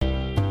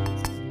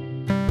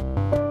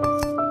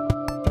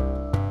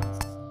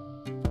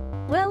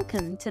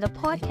Welcome to the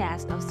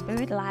podcast of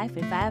Spirit Life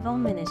Revival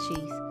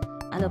Ministries,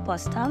 an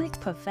apostolic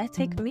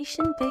prophetic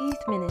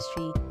mission-based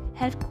ministry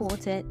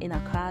headquartered in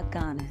Accra,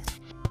 Ghana.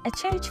 A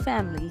church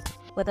family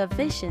with a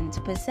vision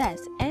to possess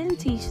and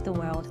teach the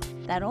world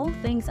that all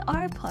things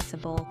are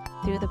possible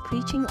through the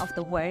preaching of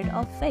the word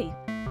of faith.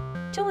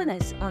 Join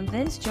us on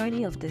this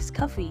journey of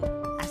discovery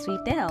as we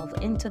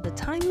delve into the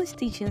timeless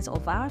teachings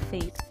of our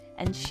faith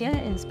and share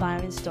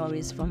inspiring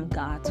stories from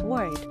God's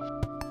Word.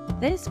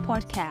 This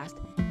podcast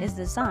is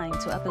designed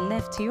to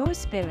uplift your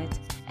spirit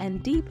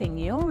and deepen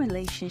your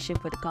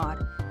relationship with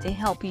God to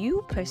help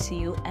you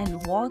pursue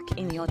and walk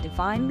in your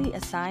divinely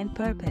assigned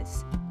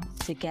purpose.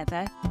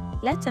 Together,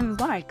 let's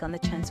embark on a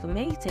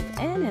transformative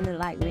and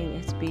enlightening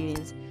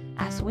experience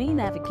as we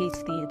navigate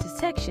the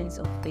intersections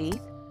of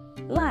faith,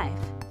 life,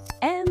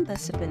 and the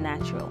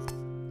supernatural.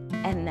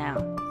 And now,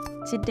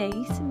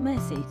 today's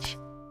message.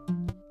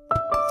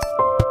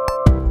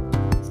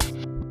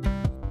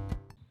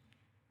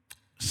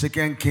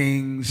 Second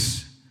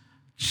Kings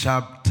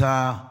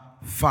chapter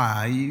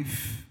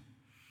 5,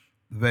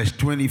 verse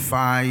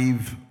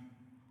 25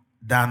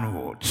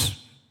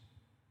 downwards.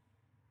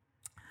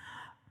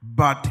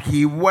 But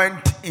he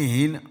went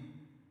in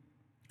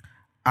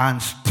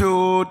and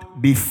stood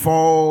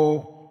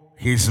before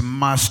his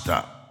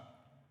master.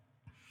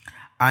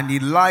 And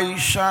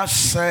Elisha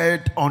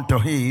said unto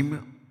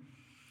him,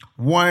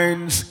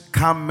 Whence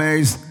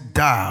comest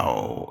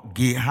thou,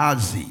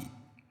 Gehazi?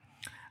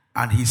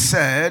 And he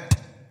said,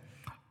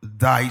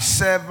 Thy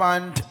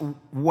servant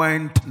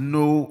went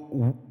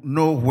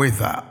no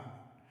whither.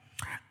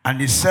 And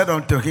he said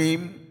unto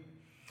him,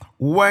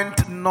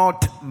 Went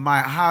not my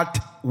heart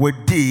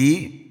with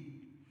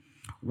thee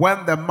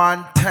when the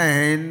man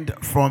turned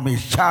from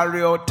his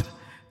chariot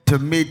to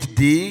meet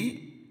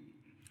thee?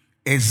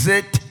 Is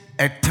it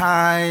a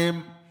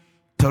time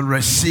to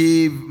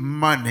receive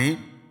money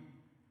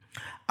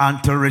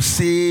and to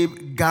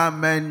receive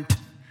garment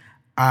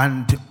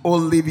and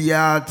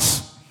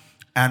oliveyards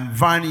and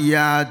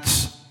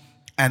vineyards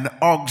and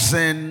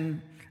oxen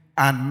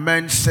and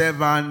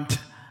menservant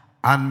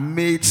and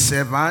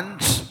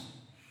maidservants?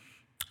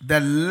 The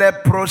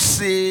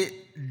leprosy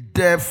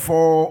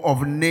therefore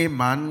of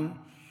Naaman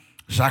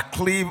shall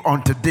cleave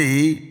unto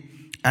thee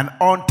and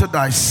unto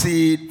thy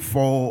seed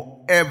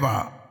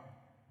forever.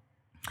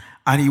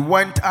 And he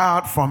went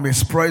out from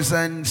his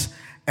presence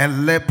a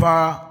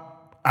leper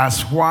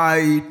as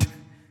white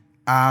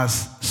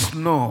as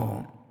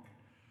snow.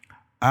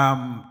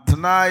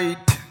 Tonight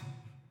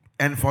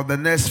and for the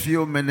next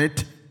few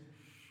minutes,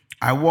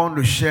 I want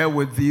to share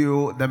with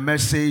you the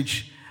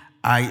message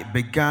I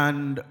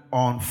began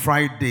on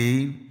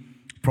Friday,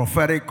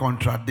 Prophetic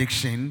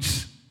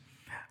Contradictions,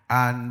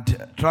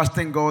 and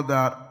trusting God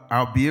that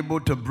I'll be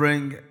able to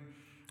bring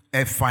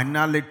a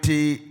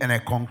finality and a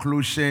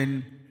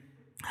conclusion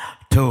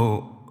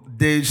to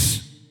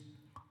this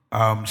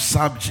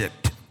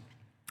subject.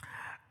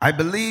 I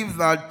believe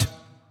that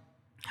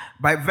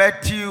by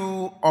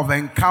virtue of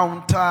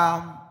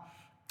encounter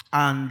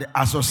and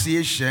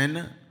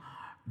association,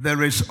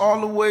 there is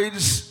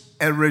always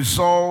a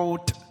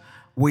result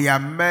we are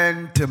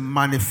meant to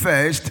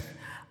manifest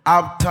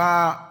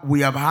after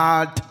we have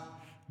had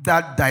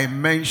that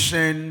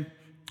dimension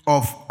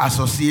of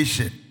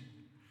association.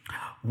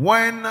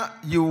 When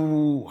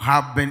you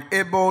have been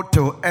able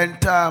to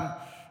enter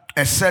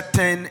a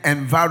certain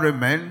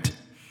environment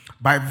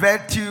by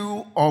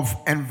virtue of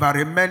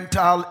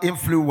environmental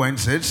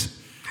influences,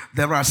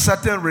 there are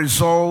certain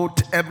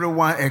results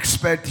everyone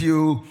expects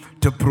you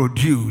to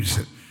produce.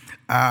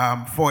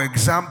 For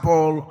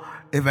example,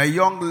 if a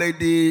young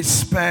lady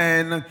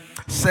spends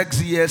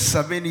 6 years,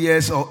 7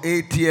 years, or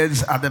 8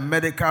 years at the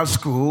medical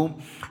school,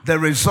 the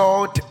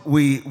result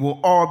we will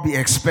all be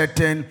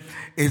expecting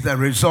is the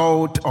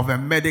result of a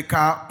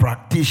medical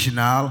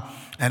practitioner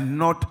and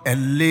not a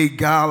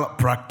legal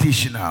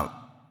practitioner.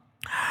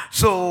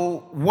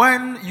 So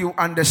when you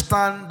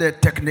understand the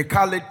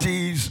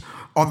technicalities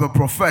of the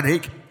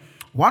prophetic,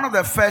 one of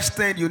the first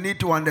things you need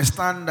to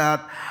understand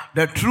that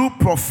the true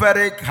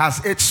prophetic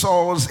has its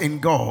source in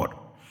God.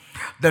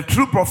 The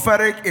true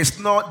prophetic is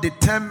not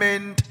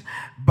determined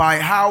by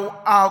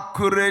how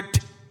accurate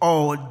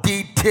or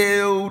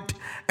detailed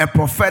a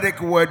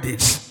prophetic word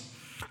is.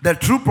 The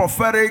true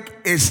prophetic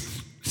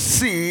is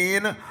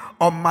seen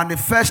or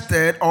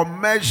manifested or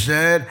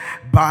measured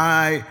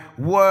by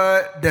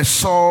where the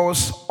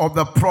source of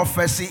the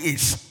prophecy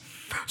is.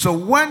 So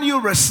when you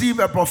receive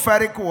a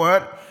prophetic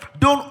word,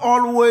 don't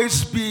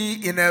always be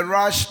in a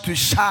rush to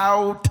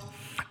shout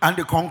and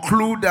to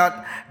conclude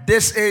that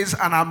this is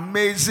an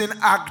amazing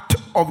act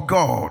of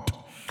God.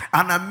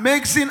 An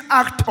amazing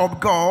act of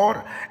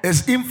God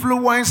is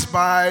influenced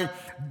by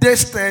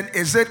this thing.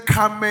 Is it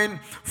coming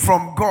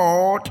from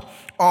God,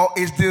 or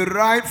is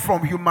derived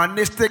from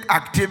humanistic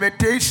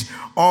activities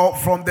or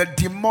from the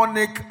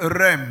demonic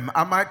realm?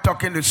 Am I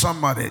talking to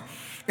somebody?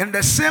 In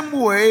the same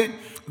way,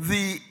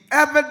 the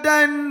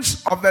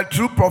evidence of the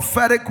true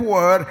prophetic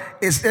word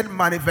is in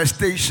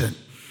manifestation.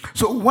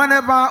 So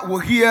whenever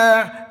we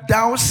hear,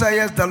 Thou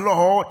sayest the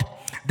Lord,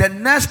 the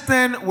next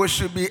thing we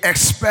should be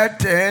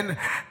expecting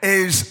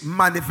is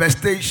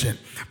manifestation.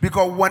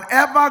 Because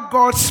whenever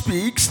God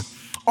speaks,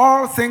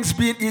 all things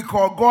being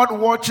equal, God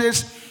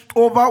watches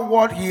over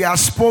what he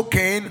has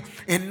spoken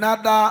in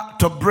order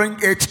to bring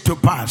it to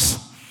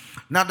pass.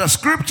 Now the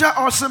scripture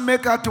also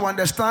makes us to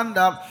understand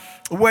that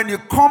when you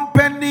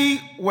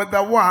company with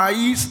the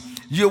wise,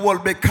 you will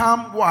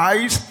become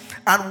wise.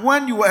 And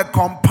when you are a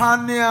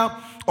companion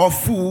of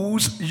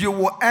fools, you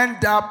will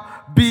end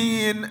up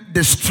being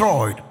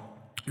destroyed.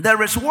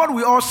 There is what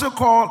we also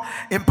call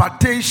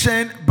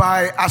impartation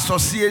by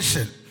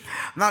association.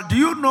 Now, do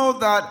you know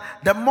that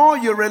the more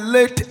you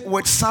relate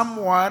with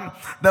someone,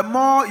 the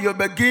more you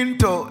begin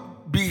to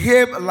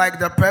behave like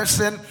the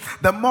person,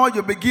 the more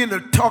you begin to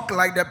talk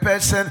like the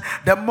person,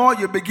 the more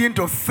you begin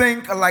to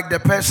think like the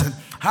person.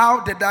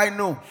 How did I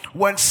know?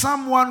 When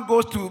someone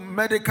goes to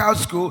medical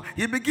school,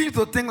 he begins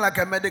to think like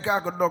a medical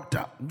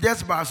doctor,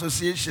 just by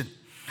association.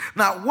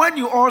 Now, when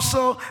you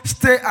also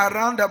stay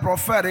around the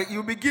prophetic,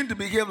 you begin to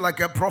behave like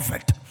a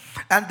prophet.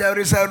 And there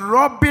is a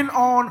rubbing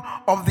on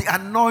of the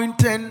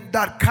anointing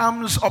that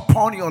comes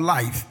upon your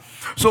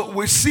life. So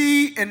we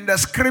see in the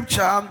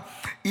scripture,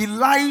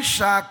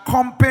 Elisha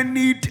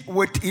accompanied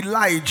with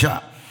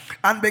Elijah.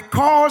 And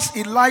because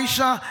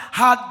Elisha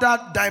had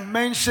that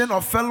dimension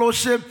of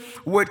fellowship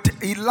with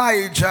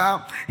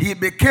Elijah, he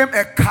became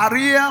a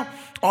carrier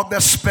of the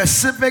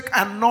specific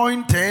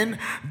anointing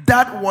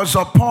that was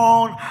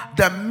upon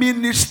the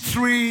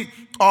ministry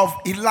of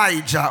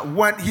Elijah.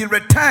 When he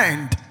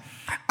returned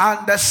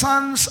and the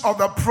sons of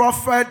the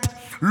prophet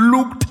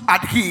looked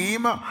at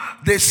him,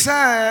 they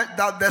said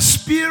that the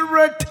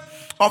spirit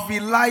of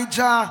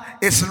Elijah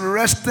is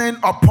resting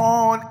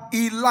upon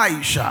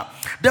Elisha.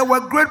 There were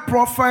great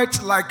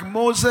prophets like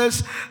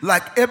Moses,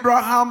 like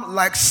Abraham,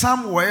 like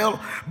Samuel,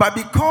 but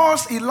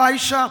because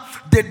Elisha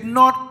did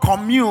not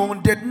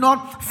commune, did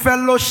not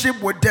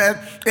fellowship with them,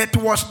 it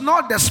was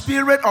not the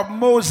spirit of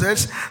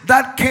Moses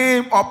that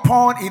came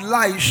upon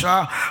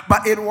Elisha,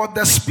 but it was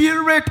the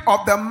spirit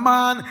of the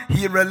man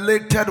he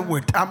related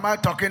with. Am I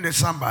talking to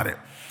somebody?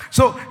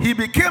 So he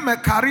became a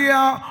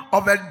carrier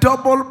of a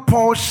double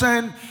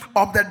portion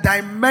of the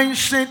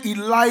dimension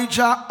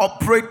Elijah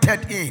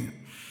operated in.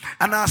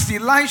 And as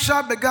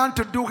Elisha began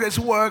to do his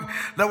work,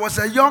 there was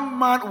a young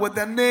man with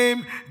the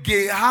name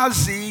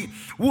Gehazi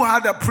who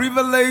had the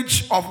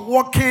privilege of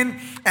walking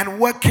and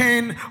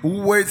working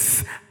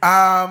with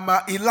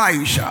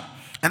Elisha.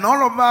 And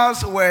all of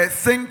us were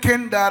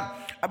thinking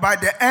that by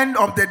the end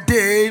of the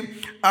day,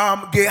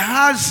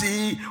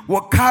 Gehazi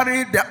will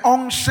carry the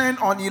unction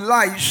on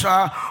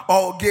Elisha,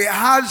 or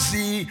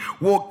Gehazi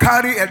will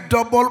carry a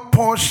double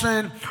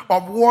portion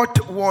of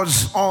what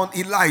was on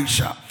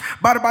Elisha.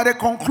 But by the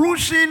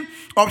conclusion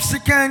of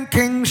 2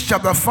 Kings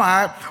chapter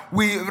 5,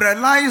 we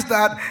realize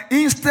that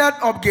instead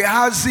of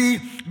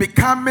Gehazi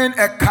becoming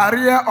a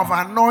carrier of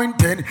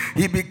anointing,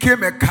 he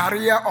became a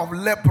carrier of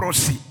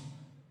leprosy.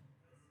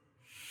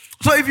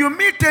 So if you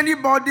meet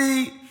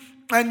anybody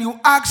and you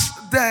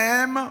ask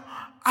them,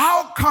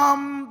 how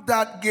come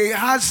that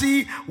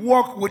Gehazi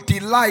walked with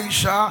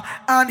Elisha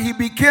and he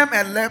became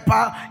a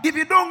leper? If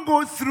you don't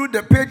go through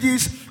the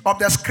pages of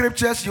the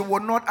scriptures, you will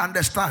not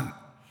understand.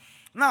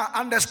 Now,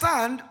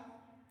 understand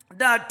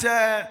that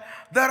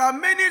there are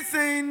many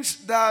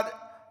things that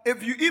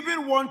if you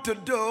even want to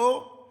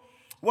do,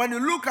 when you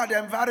look at the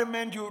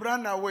environment, you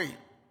run away.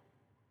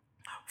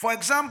 For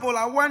example,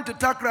 I went to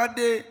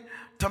Takrade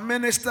to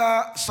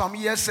minister some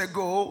years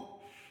ago,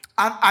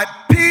 and I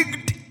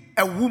picked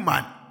a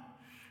woman.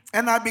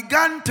 And I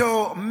began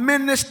to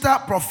minister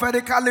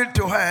prophetically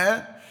to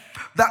her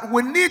that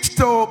we need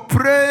to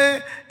pray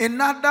in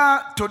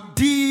order to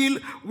deal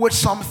with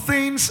some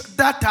things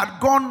that had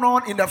gone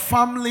on in the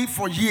family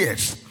for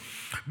years.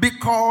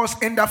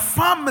 Because in the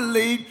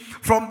family,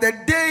 from the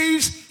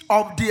days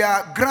of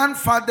their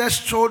grandfather's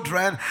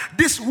children,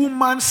 this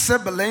woman's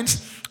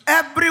siblings,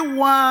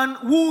 everyone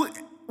who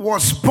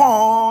was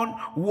born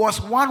was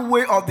one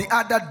way or the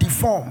other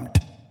deformed.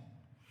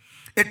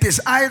 It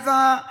is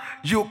either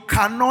you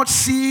cannot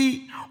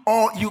see,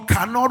 or you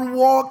cannot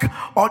walk,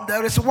 or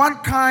there is one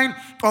kind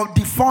of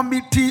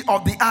deformity or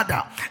the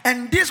other.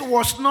 And this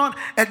was not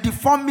a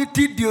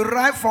deformity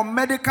derived from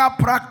medical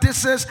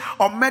practices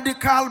or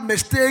medical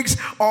mistakes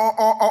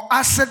or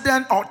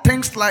accident or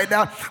things like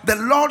that. The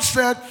Lord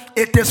said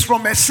it is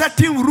from a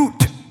certain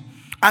root,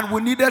 and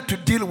we needed to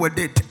deal with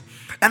it.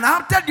 And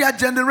after their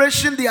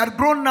generation, they had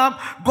grown up,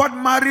 got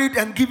married,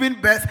 and given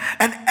birth.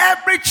 And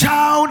every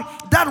child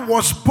that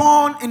was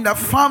born in the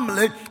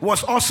family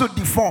was also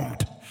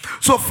deformed.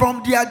 So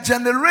from their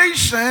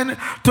generation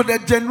to the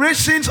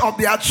generations of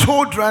their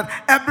children,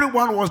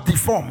 everyone was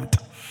deformed.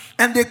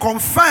 And they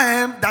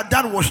confirmed that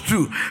that was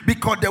true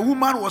because the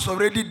woman was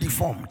already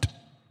deformed.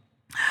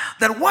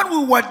 That when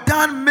we were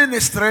done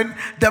ministering,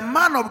 the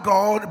man of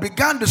God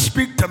began to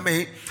speak to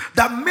me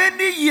that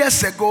many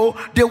years ago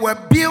they were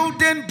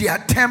building their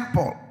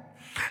temple.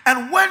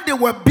 And when they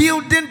were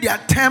building their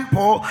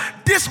temple,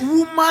 this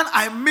woman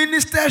I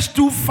ministered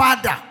to,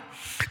 father,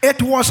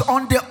 It was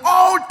on the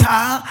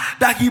altar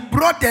that he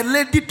brought a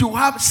lady to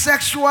have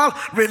sexual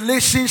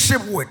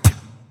relationship with.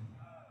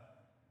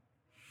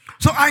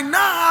 So I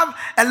now have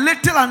a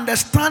little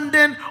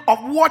understanding of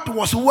what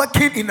was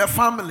working in the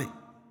family.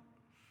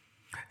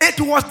 It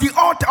was the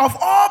altar of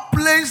all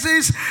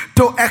places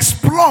to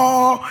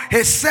explore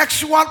his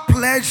sexual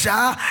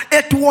pleasure.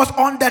 It was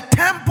on the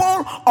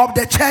temple of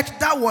the church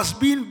that was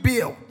being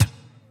built.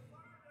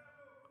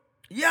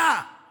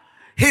 Yeah.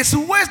 His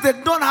waist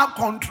did not have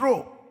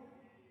control.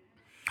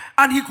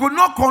 And he could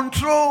not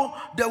control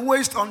the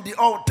waist on the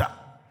altar.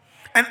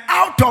 And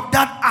out of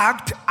that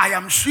act, I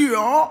am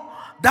sure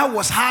that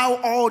was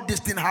how all this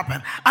thing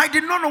happened. I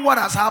did not know what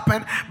has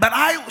happened, but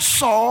I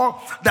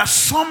saw that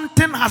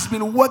something has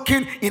been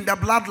working in the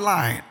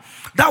bloodline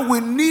that we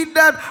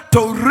needed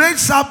to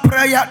raise up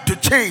prayer to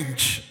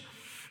change.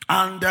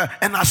 And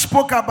I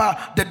spoke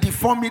about the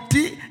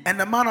deformity, and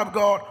the man of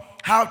God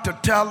had to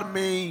tell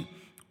me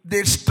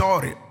this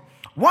story.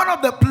 One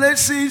of the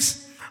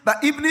places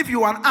that even if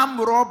you are an armed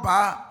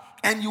robber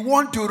and you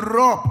want to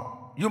rob,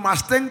 you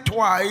must think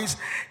twice,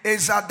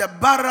 is at the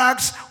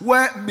barracks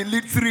where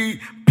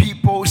military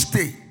people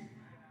stay.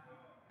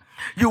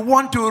 You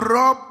want to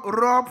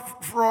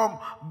rob from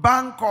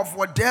bank of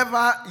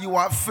whatever, you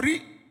are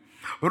free.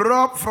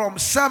 Rob from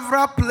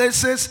several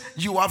places,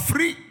 you are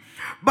free.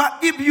 But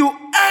if you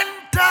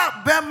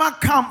enter Burma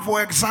camp,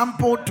 for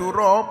example, to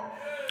rob,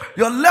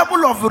 your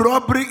level of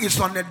robbery is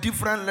on a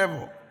different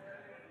level.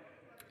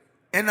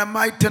 In the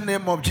mighty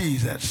name of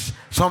Jesus,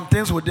 some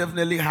things will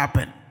definitely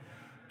happen.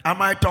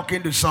 Am I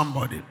talking to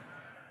somebody?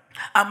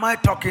 Am I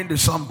talking to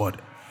somebody?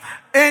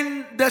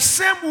 In the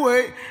same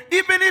way,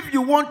 even if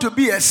you want to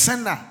be a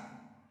sinner,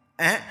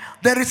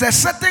 there is a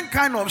certain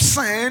kind of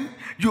sin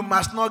you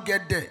must not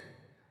get there.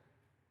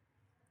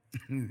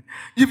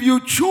 If you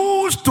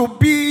choose to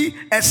be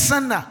a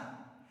sinner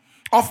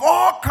of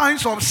all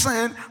kinds of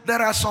sin,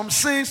 there are some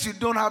sins you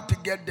don't have to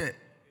get there.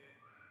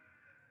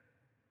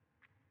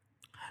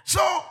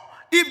 So,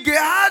 if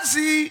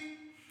Gehazi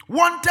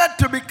wanted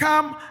to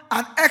become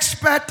an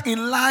expert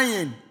in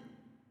lying,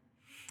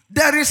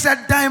 there is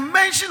a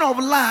dimension of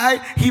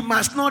lie he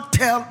must not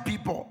tell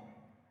people.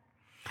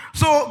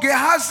 So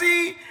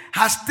Gehazi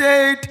has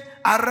stayed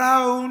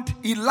around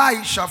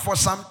Elisha for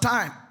some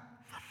time.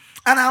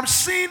 And I've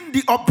seen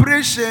the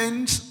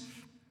operations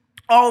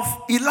of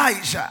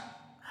Elijah.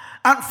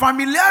 And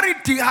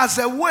familiarity has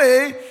a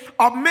way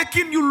of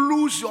making you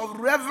lose your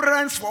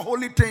reverence for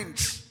holy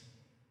things.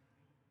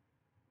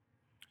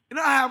 You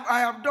know,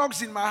 I have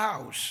dogs in my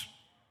house.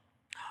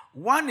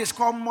 One is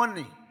called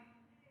money.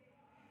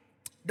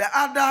 The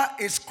other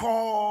is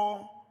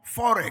called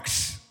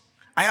forex.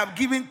 I have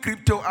given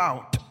crypto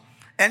out.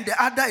 And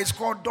the other is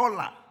called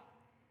dollar.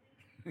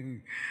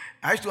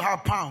 I used to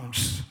have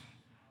pounds.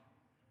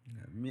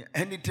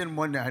 Anything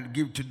money I'd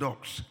give to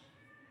dogs.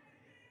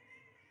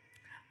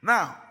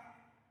 Now,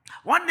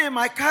 one day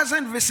my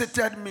cousin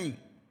visited me.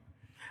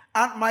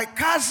 And my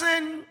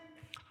cousin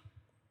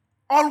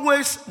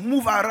always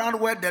move around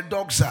where the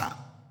dogs are.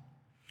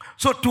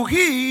 So to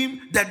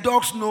him, the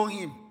dogs know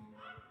him.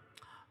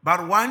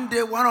 But one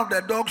day, one of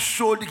the dogs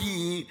showed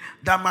him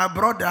that, my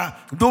brother,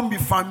 don't be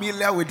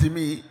familiar with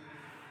me.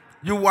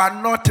 You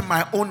are not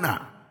my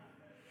owner.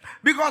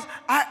 Because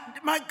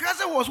my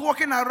cousin was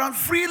walking around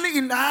freely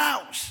in the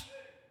house.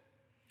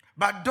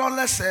 But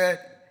Dollar said,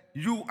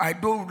 I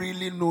don't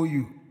really know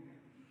you.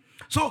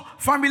 So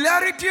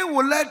familiarity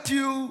will let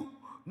you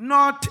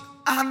not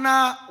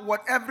honor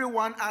what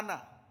everyone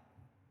honor.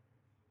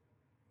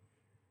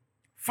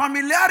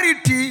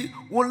 Familiarity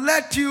will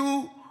let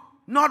you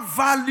not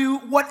value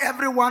what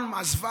everyone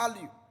must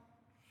value.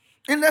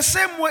 In the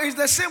same way, it's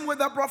the same with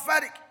the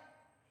prophetic.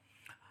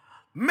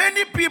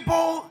 Many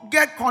people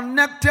get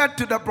connected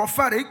to the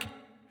prophetic,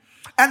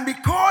 and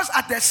because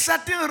at a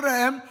certain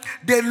realm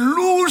they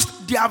lose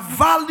their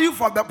value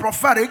for the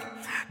prophetic,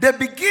 they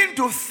begin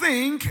to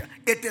think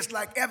it is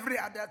like every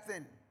other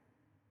thing.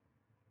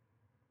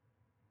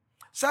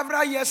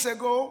 Several years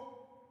ago,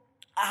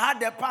 I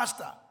had a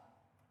pastor.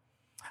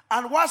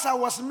 And whilst I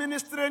was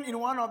ministering in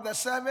one of the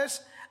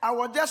service, I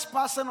was just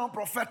passing on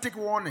prophetic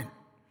warning.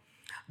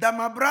 That,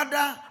 my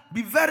brother,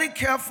 be very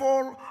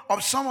careful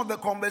of some of the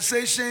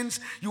conversations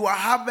you are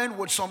having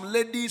with some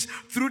ladies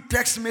through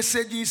text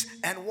messages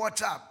and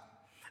WhatsApp.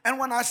 And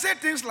when I say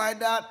things like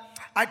that,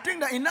 I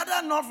think that in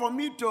order not for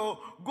me to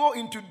go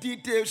into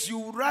details, you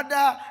would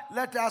rather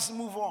let us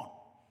move on.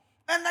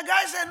 And the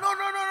guy said, no.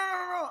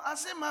 I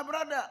said, my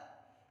brother,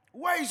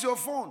 where is your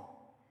phone?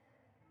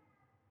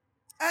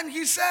 And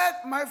he said,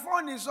 my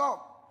phone is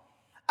off.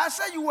 I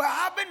said, you were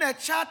having a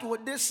chat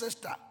with this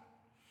sister.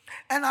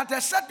 And at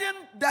a certain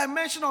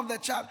dimension of the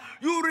chat,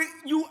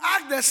 you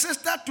asked the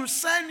sister to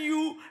send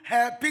you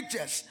her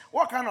pictures.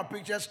 What kind of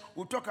pictures?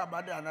 We'll talk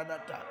about that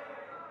another time.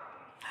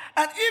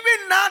 And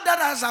even now that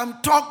as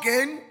I'm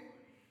talking,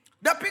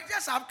 the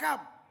pictures have come.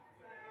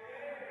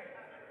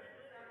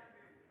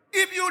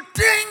 If you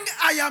think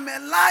I am a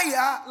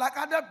liar, like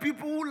other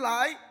people who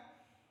lie,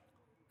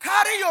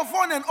 carry your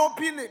phone and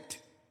open it.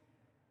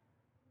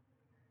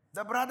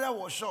 The brother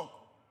was shocked.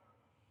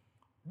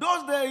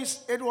 Those days,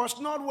 it was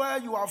not where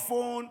your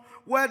phone,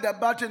 where the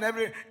button,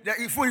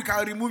 before you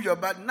can remove your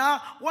button.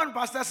 Now, when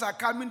pastors are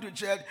coming to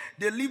church,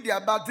 they leave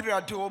their battery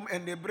at home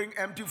and they bring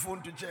empty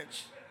phone to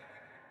church.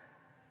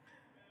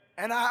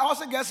 And I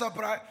also get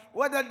surprised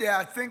whether they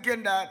are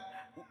thinking that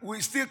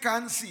we still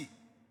can't see.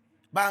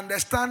 But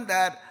understand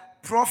that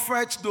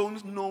prophets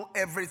don't know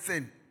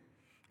everything.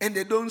 And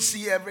they don't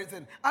see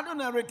everything. I don't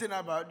know everything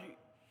about you.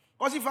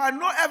 Because if I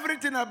know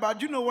everything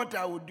about you, know what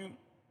I would do?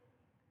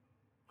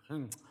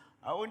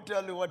 I won't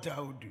tell you what I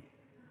would do.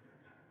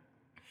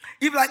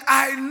 If like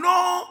I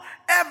know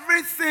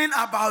everything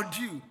about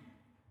you.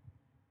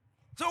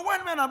 So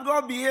when men of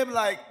God behave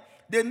like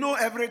they know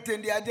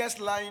everything, they are just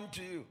lying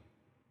to you.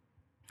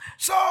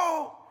 So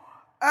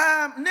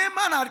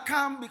Naaman had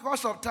come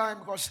because of time,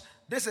 because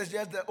this is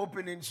just the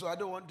opening, so I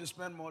don't want to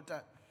spend more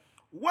time.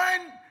 When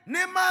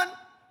Naaman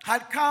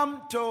had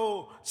come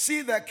to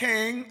see the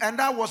king, and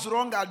that was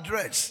wrong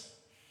address.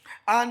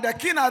 And the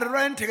king had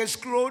rent his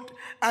clothes,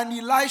 and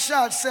Elisha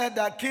had said,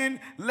 the king,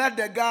 let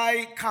the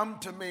guy come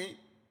to me.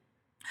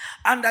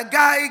 And the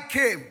guy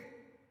came.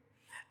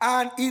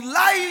 And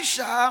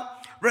Elisha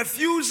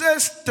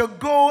refuses to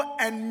go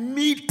and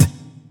meet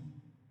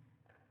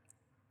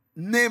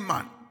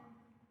Naaman.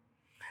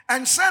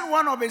 And sent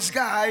one of his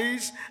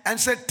guys and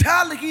said,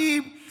 tell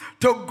him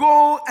to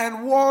go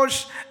and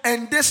wash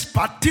in this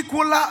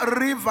particular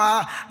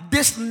river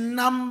this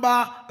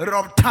number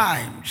of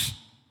times.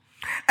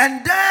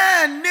 And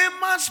then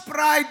Naaman's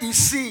pride is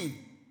seen.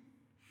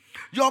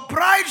 Your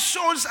pride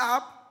shows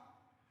up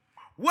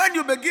when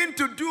you begin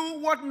to do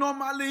what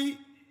normally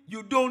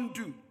you don't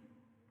do.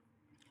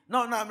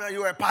 No,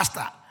 you're a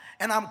pastor.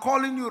 And I'm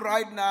calling you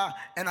right now,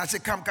 and I say,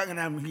 come, and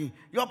I'm here.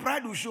 Your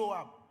pride will show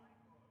up.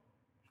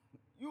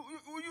 You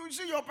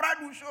see, your pride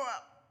will show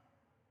up.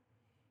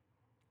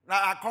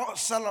 Now, I call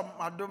Salam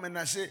Adom, and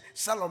I say,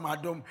 Salam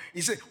Adom.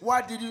 He said,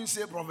 why did you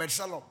say Prophet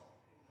Salam?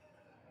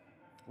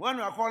 When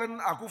you are calling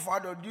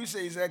Akufo-Addo, do you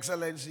say His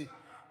Excellency?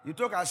 You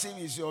talk as if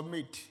he's your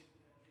mate.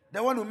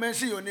 The one who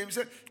mentioned your name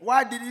said,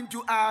 why didn't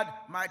you add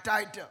my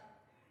title?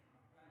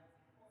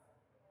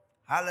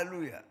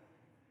 Hallelujah.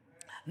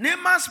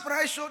 Naaman's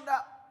pride showed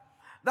up.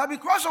 That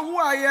because of who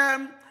I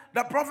am,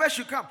 the prophet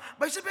should come.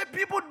 But you see,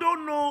 people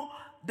don't know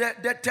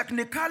the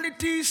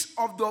technicalities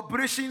of the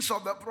operations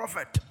of the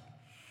prophet.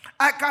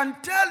 I can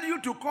tell you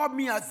to call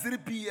me at 3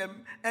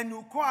 p.m. and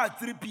you call at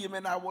 3 p.m.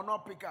 and I will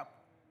not pick up.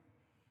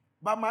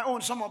 But my own,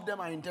 some of them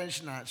are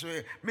intentional. So,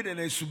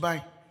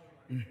 Subai.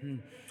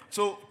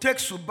 So take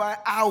Subai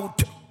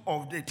out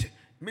of it.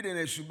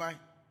 Subai.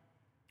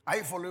 Are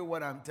you following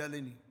what I'm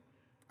telling you?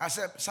 I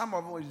said some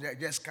of them is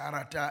just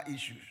character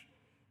issues.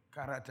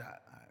 Character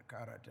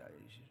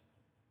issues.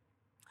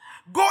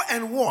 Go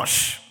and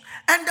wash.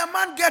 And the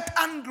man get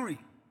angry.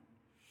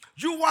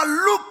 You are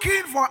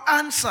looking for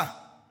answer.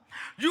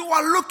 You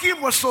are looking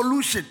for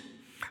solution.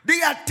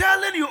 They are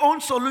telling you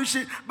own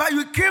solution, but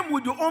you came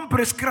with your own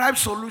prescribed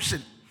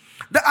solution.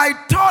 That I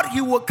thought he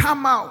would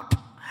come out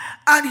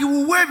and he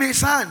will wave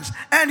his hands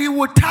and he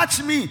will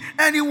touch me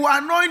and he will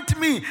anoint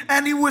me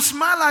and he will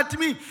smile at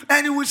me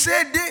and he will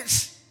say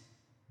this.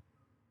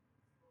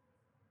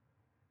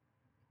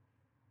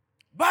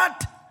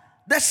 But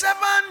the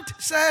servant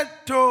said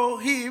to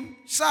him,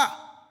 sir,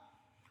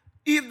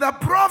 if the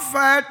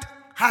prophet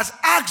has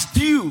asked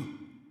you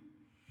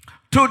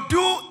to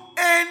do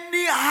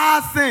any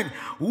hard thing,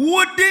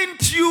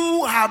 wouldn't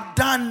you have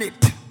done it?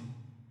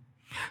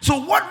 So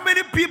what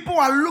many people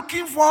are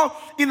looking for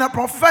in a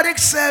prophetic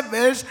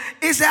service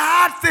is a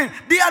hard thing.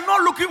 They are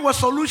not looking for a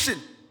solution.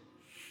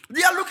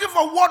 They are looking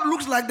for what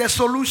looks like the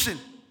solution.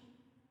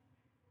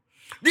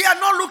 They are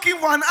not looking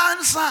for an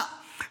answer.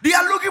 They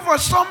are looking for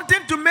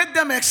something to make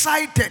them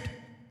excited.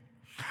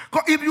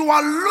 Because if you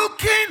are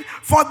looking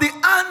for the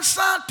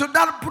answer to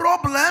that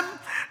problem,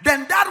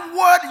 then that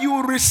word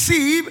you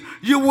receive,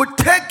 you will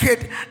take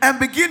it and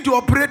begin to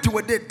operate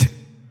with it.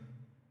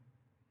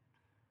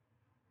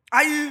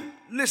 Are you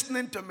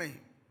listening to me?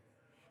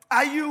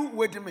 Are you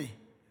with me?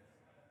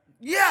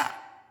 Yeah.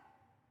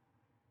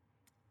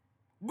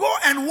 Go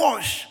and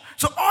wash.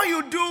 So all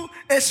you do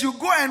is you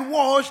go and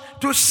wash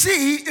to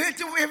see if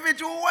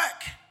it will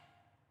work.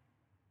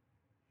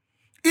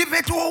 If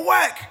it will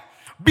work.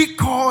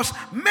 Because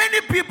many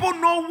people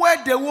know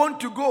where they want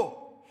to go.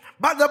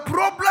 But the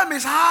problem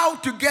is how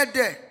to get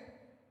there.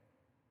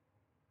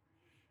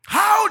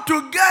 How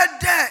to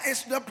get there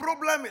is the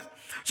problem.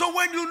 So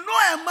when you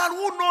know a man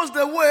who knows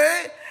the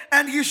way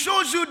and he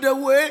shows you the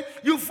way,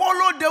 you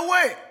follow the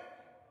way.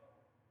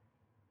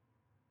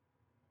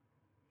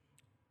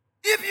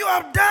 If you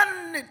have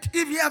done it,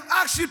 if he have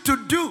asked you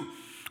to do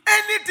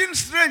anything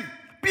strange,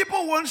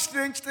 people want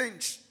strange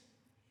things.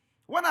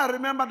 When I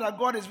remember that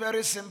God is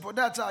very simple,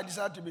 that's how I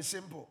decided to be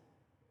simple.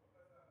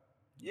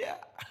 Yeah.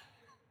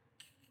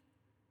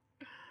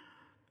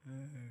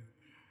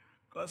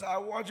 Because I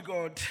watched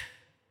God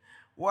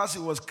whilst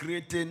he was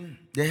creating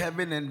the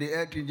heaven and the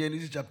earth in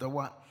Genesis chapter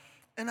 1.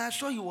 And I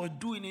saw he was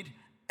doing it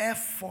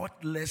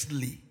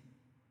effortlessly.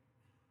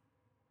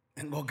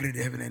 And God created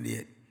the heaven and the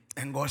earth.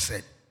 And God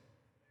said,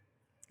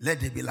 Let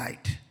there be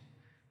light.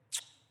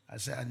 I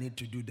said, I need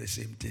to do the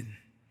same thing.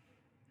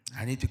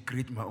 I need to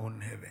create my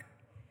own heaven.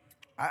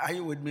 Are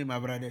you with me, my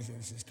brothers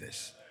and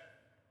sisters?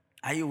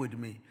 Are you with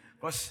me?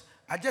 Because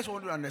I just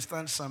want to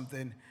understand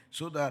something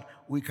so that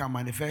we can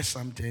manifest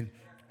something.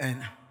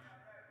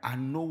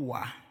 And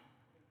Noah,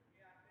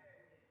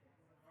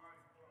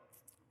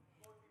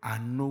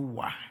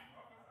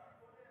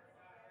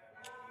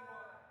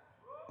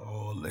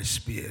 Holy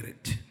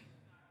Spirit,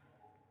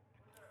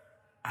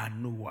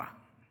 Noah.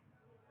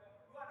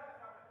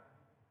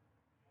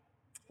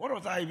 What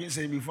was I even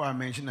saying before I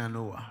mentioned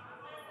Noah?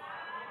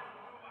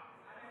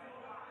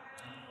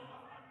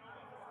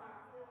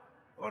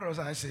 What was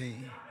I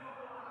saying?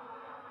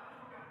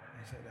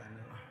 I said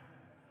Noah.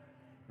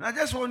 Now I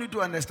just want you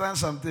to understand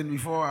something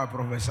before I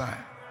prophesy.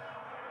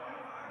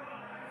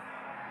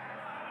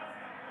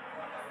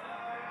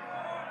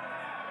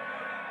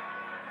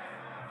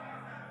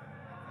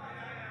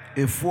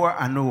 For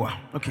Noah.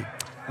 Okay,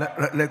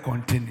 let's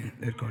continue.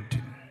 Let's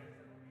continue.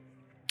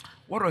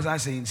 What was I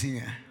saying,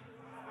 senior?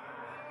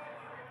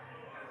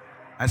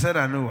 I said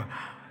Noah.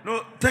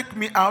 No, take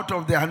me out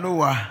of the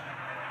Noah.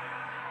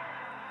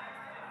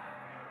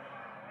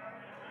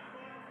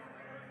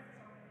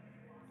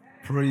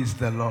 Praise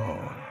the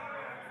Lord.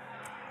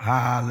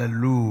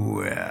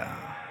 Hallelujah.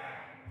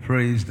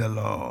 Praise the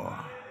Lord.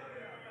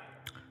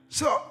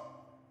 So,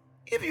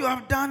 if you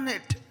have done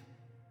it,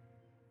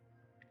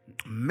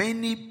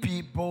 many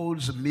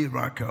people's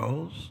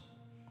miracles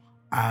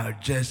are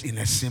just in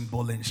a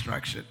simple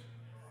instruction.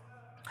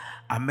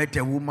 I met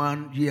a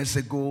woman years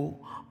ago,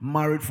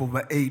 married for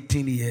over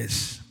 18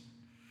 years.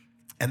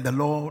 And the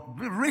Lord,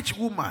 rich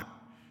woman,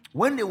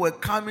 when they were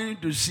coming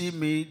to see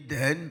me,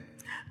 then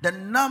the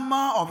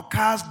number of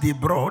cars they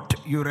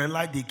brought, you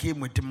realize they came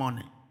with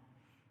money.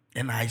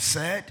 And I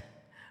said,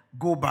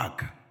 go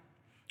back.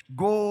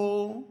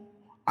 Go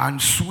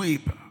and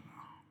sweep.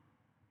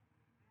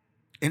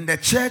 In the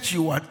church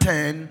you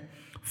attend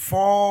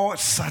 4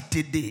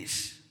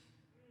 Saturdays.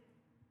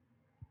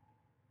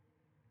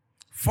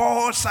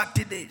 4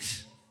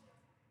 Saturdays.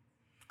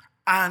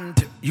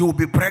 And you'll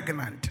be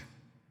pregnant.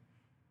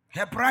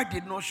 Her pride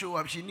did not show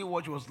up. She knew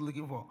what she was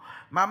looking for.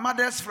 My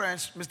mother's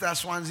friends, Mr.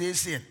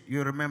 Swansea,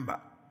 you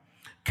remember,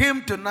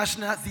 came to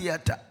National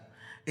Theatre.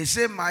 He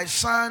said, my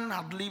son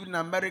had lived in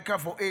America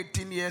for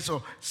 18 years,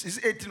 or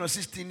 18 or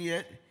 16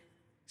 years.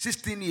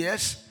 16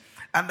 years.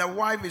 And the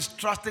wife is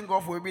trusting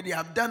God for me. They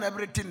have done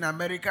everything in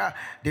America.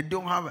 They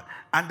don't have.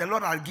 And the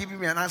Lord has given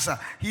me an answer.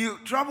 He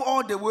traveled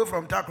all the way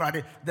from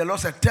Takrady. The Lord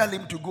said, tell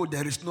him to go.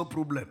 There is no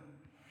problem.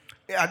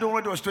 I don't know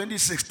what it was,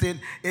 2016.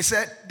 He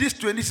said, this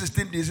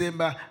 2016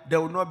 December,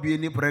 there will not be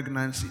any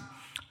pregnancy.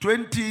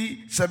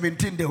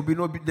 2017, there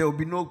will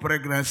be no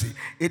pregnancy.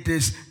 It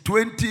is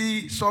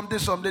 20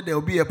 something, there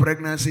will be a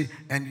pregnancy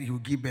and he will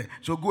give birth.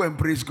 So go and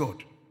praise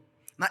God.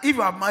 Now, if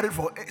you are married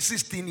for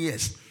 16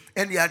 years,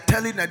 and they are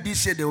telling that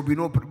this year there will be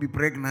no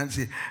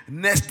pregnancy.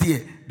 Next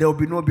year, there will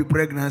be no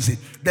pregnancy.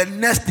 The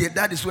next year,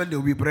 that is when there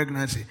will be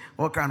pregnancy.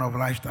 What kind of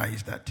lifestyle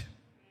is that?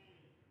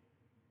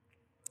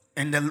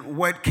 And the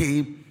word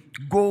came,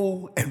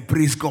 go and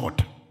praise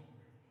God.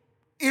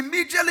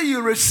 Immediately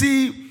you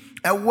receive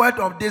a word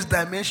of this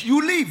dimension,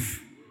 you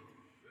leave.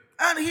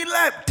 And he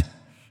left.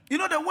 You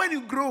know that when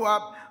you grow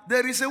up,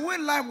 there is a way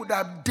life would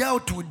have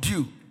dealt with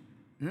you.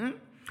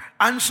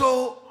 And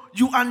so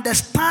you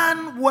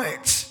understand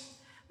words.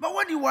 But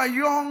when you are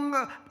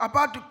young,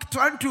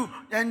 trying to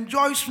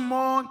enjoy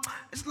small,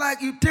 it's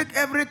like you take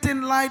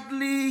everything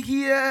lightly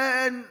here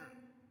and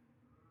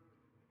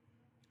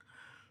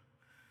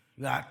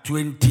you are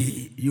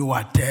 20, you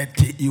are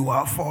 30, you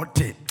are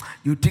 40.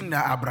 You think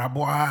that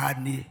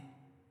abraboani.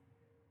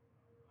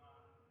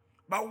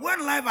 But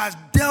when life has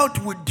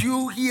dealt with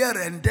you here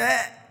and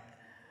there,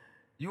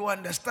 you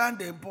understand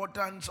the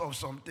importance of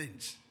some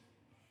things.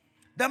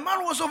 The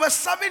man was over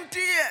 70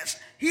 years.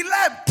 He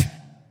left.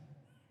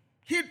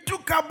 He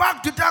took her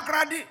back to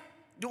Takrady.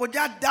 There was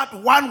just that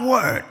one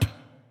word.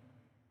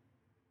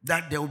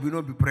 That there will be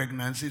no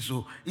pregnancy.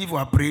 So if you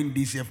are praying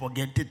this year,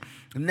 forget it.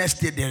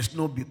 Next year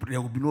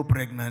there will be no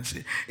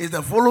pregnancy. It's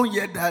the following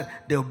year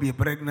that there will be a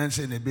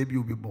pregnancy and a baby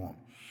will be born.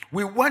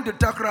 We went to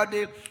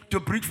Takrady to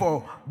preach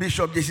for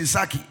Bishop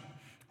Jesisaki.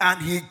 And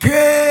he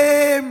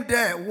came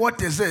there.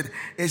 What is it?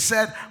 He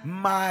said,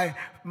 my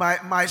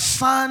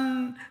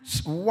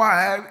son's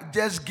wife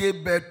just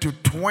gave birth to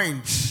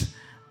twins.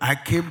 I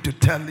came to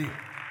tell you.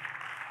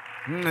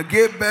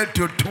 Gave birth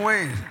to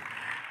twins.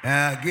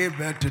 Gave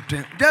birth to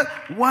twins. Just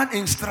one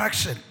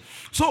instruction.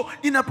 So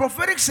in a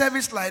prophetic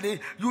service like this,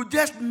 you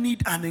just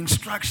need an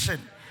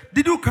instruction.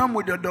 Did you come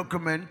with your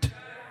document?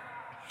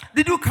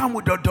 Did you come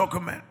with your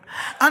document?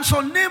 And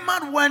so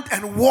Naaman went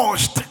and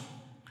washed.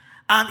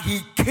 And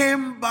he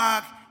came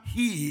back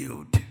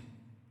healed.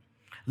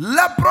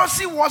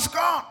 Leprosy was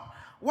gone.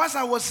 Once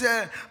I was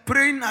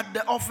praying at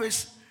the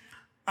office,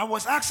 I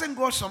was asking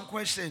God some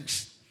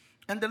questions.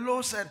 And the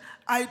Lord said,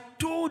 I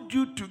told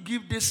you to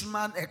give this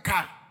man a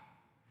car.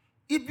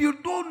 If you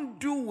don't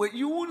do it,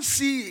 you won't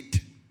see it.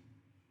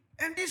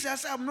 And this, I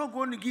said, I'm not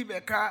going to give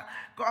a car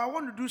because I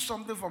want to do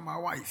something for my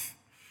wife.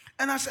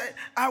 And I said,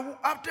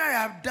 after I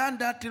have done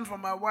that thing for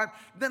my wife,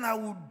 then I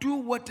will do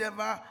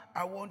whatever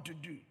I want to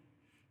do.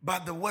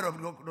 But the word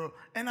of God.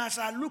 And as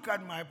I look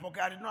at my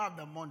pocket, I did not have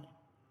the money.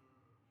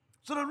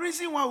 So the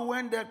reason why we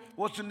went there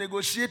was to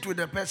negotiate with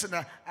the person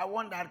that I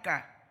want that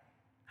car.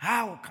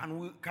 How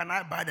can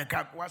I buy the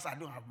car once I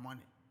don't have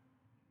money?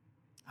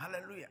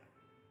 Hallelujah.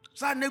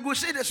 So I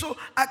negotiated so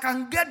I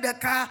can get the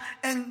car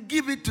and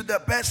give it to the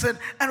person.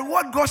 And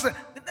what God said,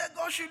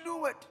 God should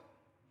do it.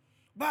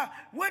 But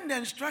when the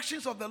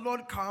instructions of the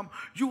Lord come,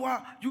 you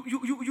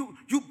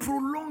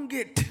prolong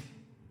it.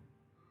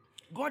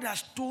 God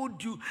has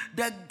told you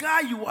the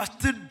guy you are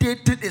still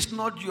dating is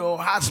not your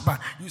husband.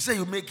 You say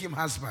you make him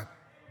husband.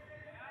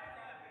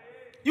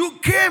 You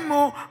came,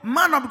 oh,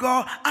 man of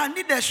God, I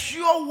need a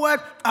sure word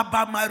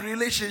about my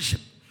relationship.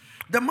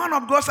 The man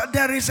of God said,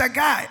 there is a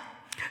guy.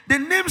 The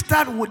name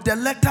starts with the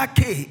letter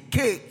K.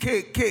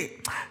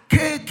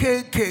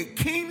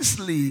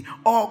 Kingsley,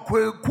 or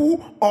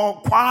Kweku,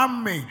 or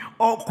Kwame,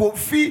 or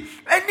Kofi.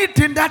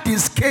 Anything that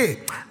is K,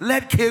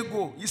 let K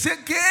go. You say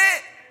K?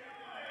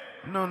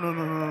 No.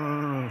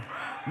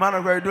 Man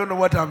of God, you don't know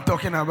what I'm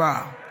talking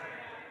about.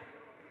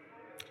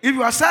 If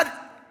you had said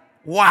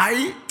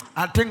why,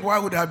 I think why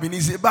would have been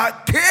easy.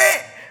 But K,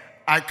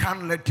 I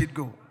can't let it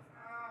go.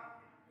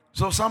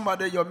 So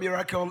somebody, your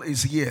miracle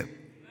is here.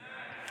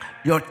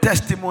 Your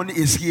testimony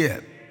is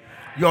here.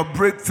 Your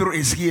breakthrough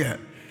is here.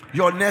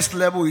 Your next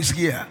level is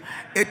here.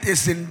 It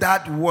is in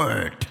that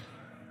word.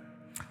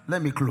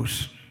 Let me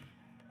close.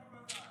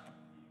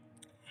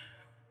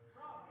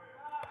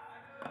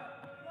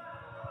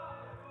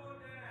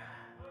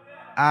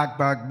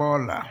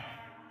 Agbagbola.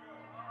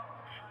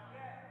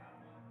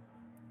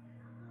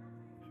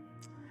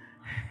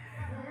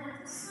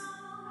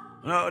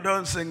 No,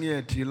 don't sing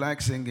yet. You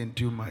like singing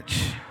too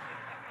much.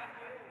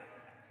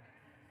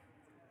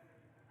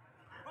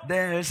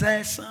 There's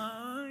a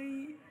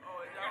sign.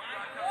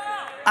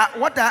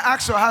 What I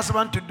asked your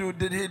husband to do,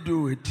 did he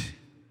do it?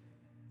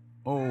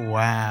 Oh,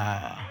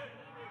 wow.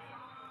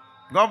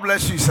 God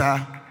bless you,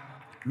 sir.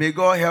 May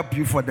God help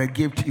you for the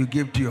gift you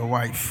give to your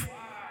wife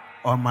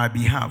on my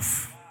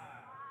behalf.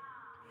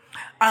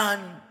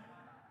 And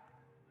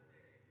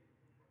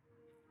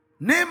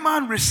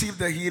Naaman received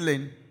the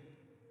healing.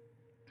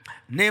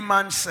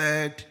 Naaman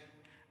said,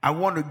 I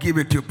want to give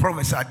it to you.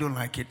 Prophet, I don't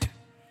like it.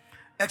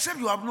 Except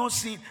you have not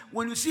seen,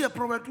 when you see a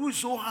prophet who is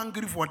so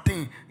hungry for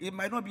things, it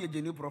might not be a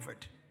genuine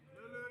prophet.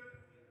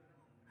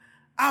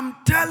 I'm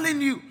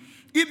telling you,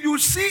 if you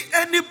see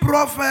any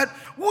prophet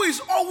who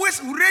is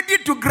always ready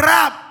to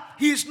grab,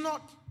 he is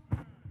not.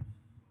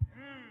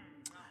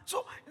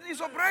 So it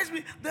surprised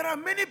me. There are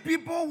many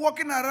people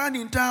walking around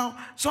in town,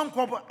 some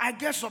corporate, I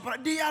get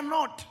surprised. They are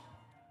not.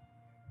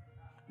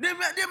 There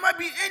might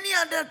be any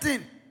other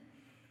thing.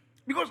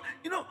 Because,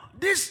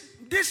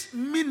 this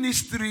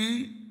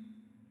ministry,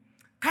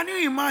 can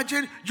you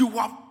imagine you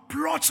have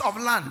plots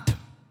of land?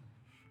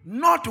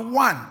 Not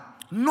one,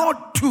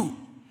 not two.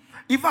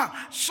 In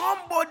fact,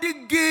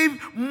 somebody gave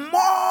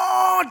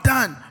more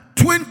than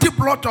 20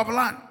 plots of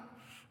land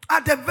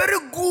at a very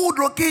good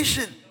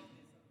location.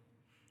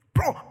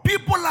 Bro,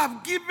 people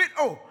have given,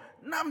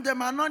 now the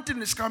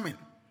anointing is coming.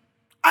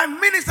 And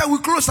minister will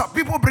close up,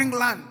 people bring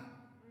land.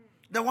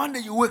 The one day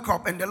you wake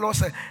up and the Lord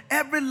said,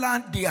 every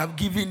land they have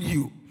given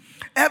you,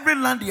 every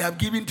land they have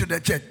given to the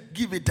church,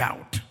 give it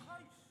out.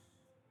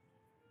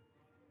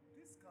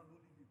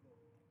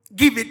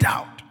 Give it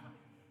out.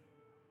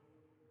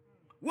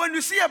 When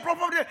you see a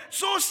prophet there,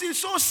 sow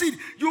seed.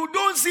 You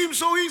don't see him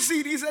sowing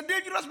seed. He's a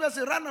dangerous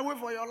person. Run away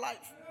for your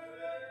life.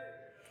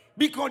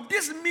 Because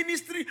this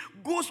ministry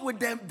goes with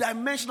the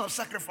dimension of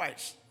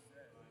sacrifice.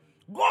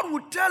 God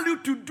will tell you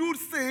to do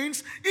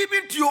things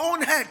even to your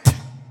own head.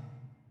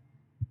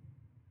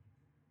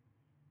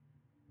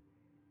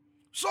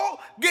 So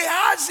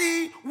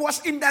Gehazi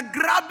was in the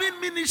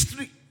grabbing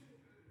ministry.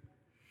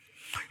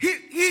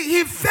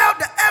 He felt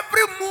that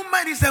every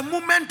movement is a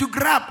movement to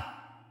grab.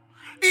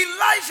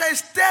 Elijah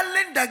is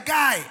telling the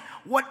guy,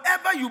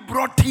 whatever you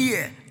brought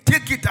here,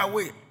 take it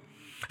away.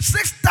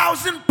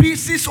 6,000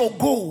 pieces of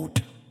gold.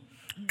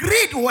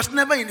 Greed was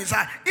never in his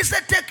heart. He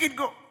said, take it,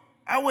 go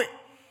away.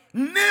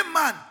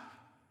 Naaman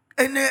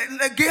and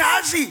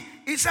Gehazi,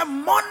 he said,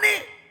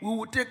 money we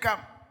will take up.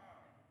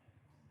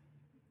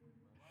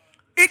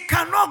 It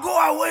cannot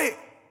go away.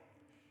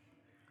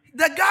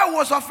 The guy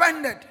was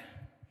offended.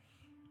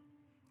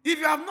 If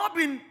you have not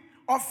been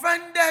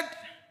offended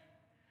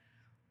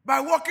by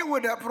working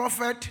with a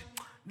prophet,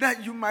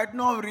 then you might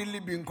not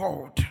really be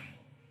called.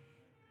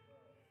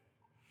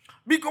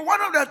 Because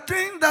one of the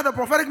things that the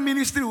prophetic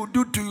ministry will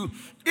do to you,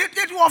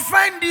 it will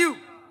offend you.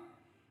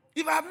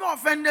 If I have not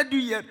offended you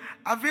yet,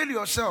 avail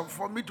yourself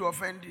for me to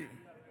offend you.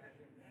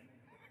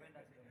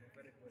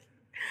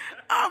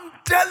 I'm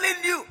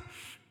telling you,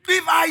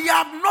 if I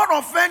have not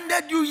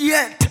offended you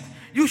yet,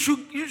 you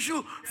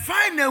should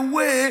find a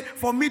way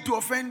for me to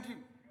offend you.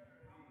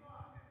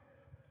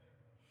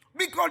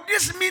 Because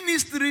this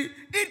ministry,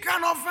 it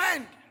can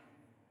offend.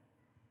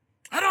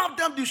 I don't have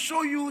time to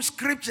show you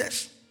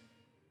scriptures.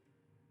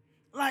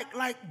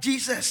 Like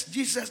Jesus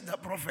the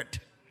prophet.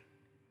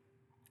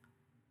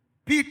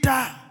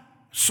 Peter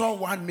saw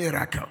one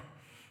miracle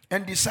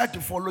and decided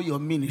to follow your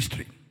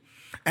ministry.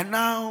 And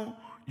now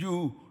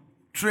you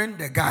train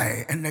the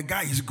guy and the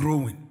guy is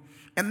growing.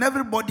 And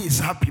everybody is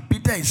happy.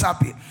 Peter is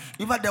happy.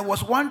 In fact, there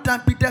was one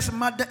time Peter's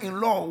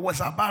mother-in-law was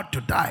about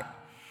to die.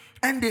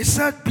 And they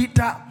said,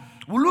 Peter,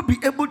 will you be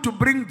able to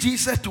bring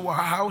Jesus to our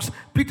house?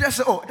 Peter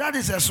said, oh, that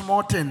is a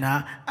small thing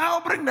now. I'll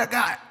bring the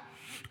guy.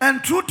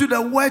 And true to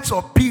the words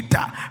of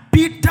Peter,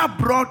 Peter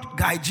brought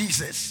guy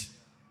Jesus.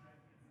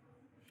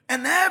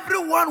 And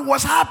everyone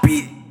was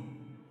happy.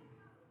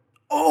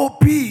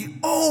 OP.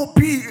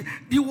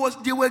 They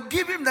were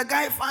giving the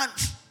guy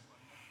fans.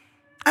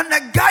 And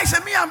the guy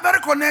said, me, I'm very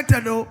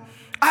connected though.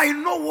 I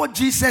know what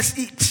Jesus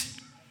eats.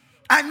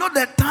 I know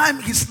the time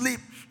he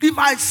sleeps. If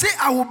I say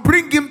I will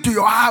bring him to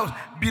your house,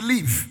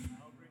 believe.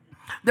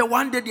 The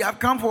one day they have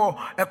come for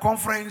a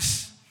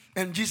conference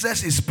and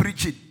Jesus is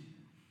preaching.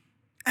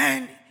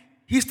 And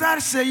he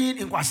started saying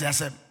in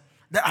Kwasiasem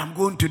that I'm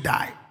going to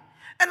die.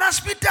 And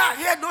as Peter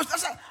heard those, I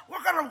said,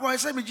 what kind of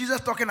Kwasiasem is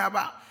Jesus talking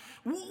about?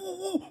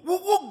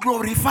 Who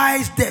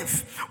glorifies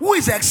death? Who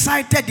is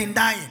excited in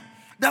dying?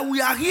 That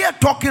we are here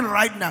talking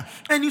right now.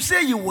 And you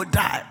say you will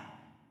die.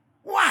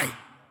 Why?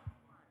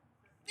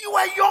 You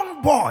are a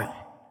young boy.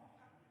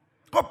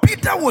 But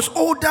Peter was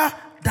older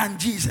than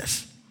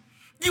Jesus.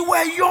 You were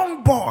a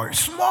young boy,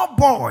 small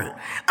boy.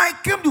 I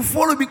came to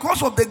follow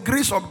because of the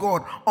grace of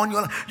God on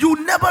your life.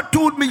 You never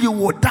told me you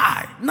would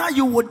die. Now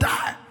you will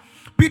die.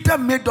 Peter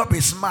made up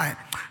his mind.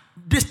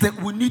 This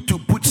thing, we need to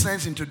put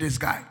sense into this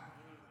guy.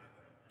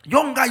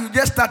 Young guy, you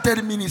just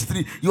started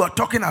ministry. You are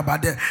talking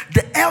about that.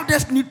 The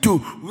elders need to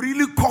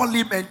really call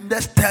him and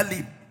just tell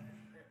him.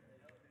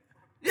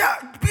 Yeah,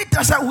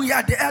 Peter said, we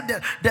are the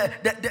elders,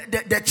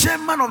 the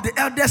chairman of the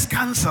elders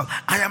council.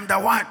 I am the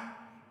one.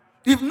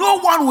 If no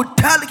one would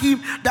tell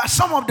him that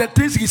some of the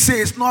things he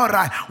says is not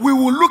right, we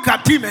will look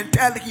at him and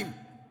tell him.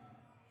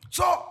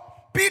 So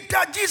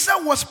Jesus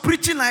was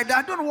preaching like that.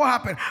 I don't know what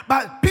happened.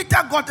 But Peter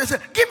got and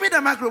said, give me the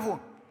microphone.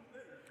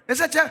 He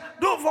said,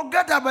 don't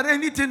forget about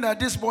anything that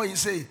this boy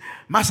is saying.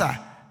 Master,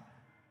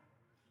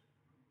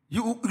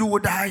 you will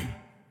die.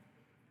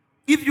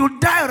 If you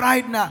die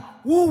right now,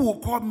 who will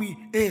call me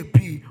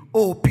AP,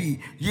 OP,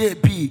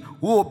 YP,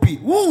 OP?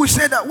 Who will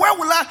say that? Where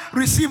will I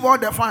receive all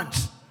the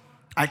funds?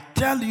 I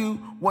tell you,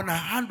 when I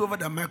hand over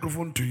the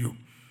microphone to you,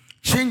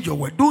 change your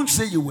word. Don't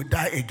say you will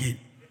die again.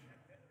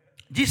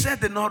 Jesus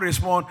did not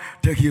respond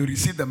till he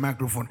received the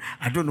microphone.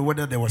 I don't know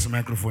whether there was a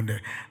microphone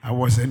there. I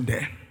wasn't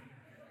there.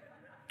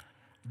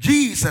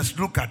 Jesus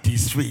looked at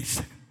his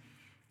face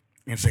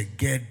and said,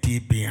 get thee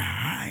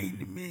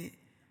behind me,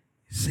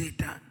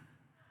 Satan.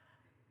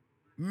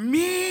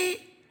 Me,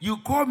 you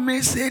call me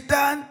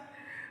Satan?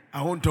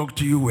 I won't talk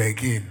to you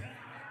again.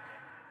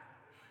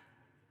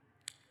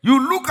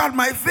 You look at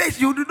my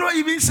face, you do not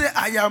even say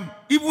I am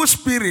evil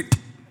spirit.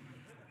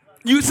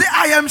 You say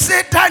I am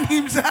Satan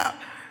himself.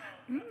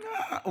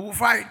 We'll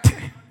fight.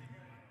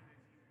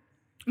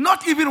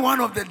 Not even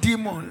one of the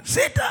demons.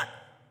 Satan.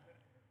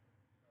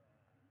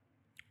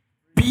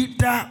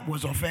 Peter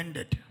was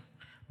offended,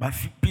 but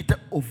Peter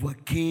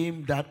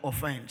overcame that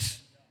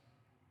offense.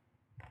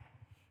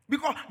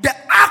 Because the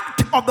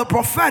act of the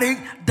prophetic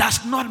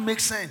does not make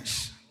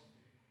sense.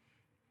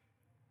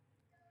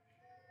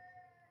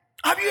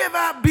 Have you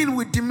ever been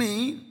with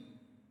me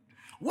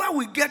where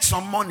we get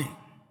some money?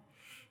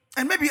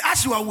 And maybe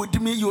as you are with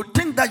me, you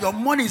think that your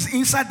money is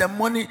inside the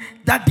money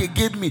that they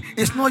gave me.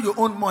 It's not your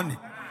own money.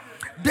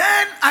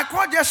 Then I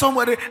call just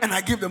somebody and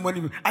I give the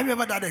money. Have you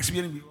ever had that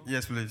experience before?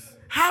 Yes, please.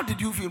 How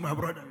did you feel, my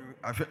brother?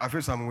 I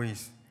feel some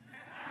ways.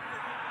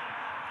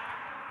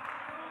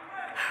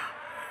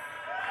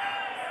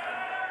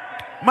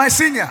 My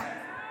senior,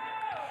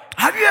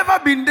 have you ever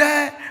been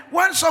there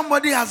when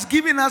somebody has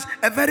given us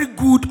a very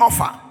good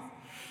offer?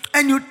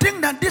 And you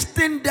think that this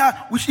thing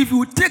that, which if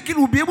you take it,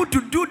 we'll be able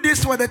to do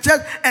this for the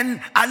church, and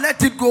I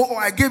let it go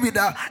or I gave it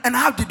out. And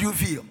how did you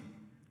feel?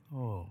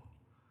 Oh,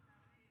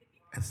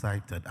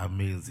 excited,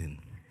 amazing.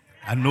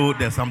 I know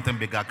there's something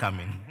bigger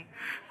coming.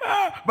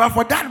 But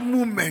for that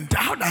moment,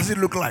 how does it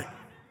look like?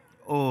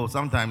 Oh,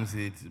 sometimes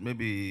it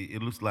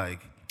looks like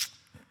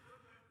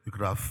you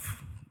could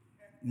have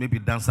maybe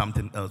done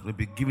something else,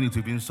 maybe given it to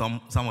even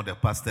some of the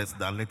pastors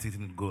that let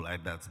it go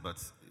like that.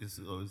 But it's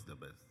always the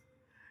best.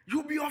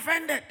 You'll be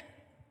offended.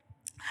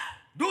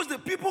 The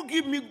people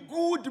give me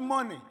good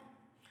money,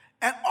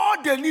 and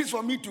all they need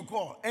for me to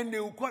call, and they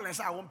will call and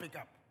say, I won't pick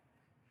up.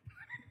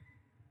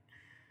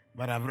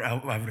 But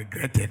I've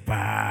regretted,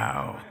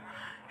 wow.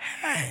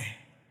 Hey.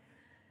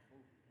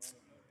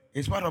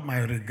 It's part of my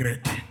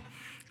regret.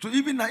 So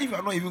even now, if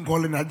I'm not even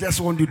calling, I just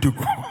want you to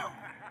call.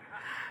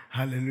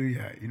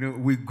 Hallelujah. You know,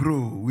 we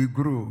grow.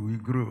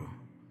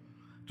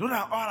 So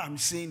now all I'm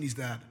saying is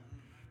that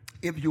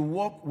if you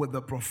walk with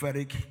the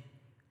prophetic,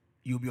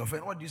 you'll be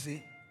offended. What do you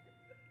say?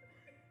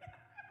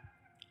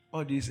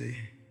 What do you say?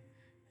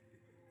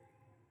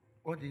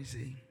 What do you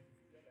say?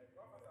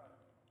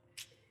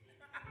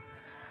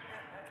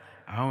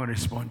 I won't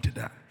respond to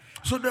that.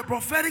 So the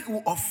prophetic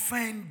will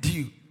offend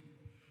you.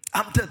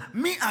 I'm telling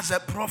me as a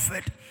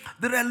prophet,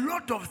 there are a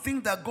lot of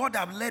things that God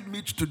have led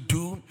me to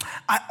do.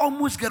 I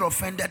almost get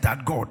offended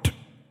at God.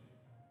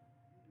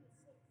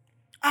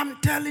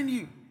 I'm telling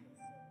you.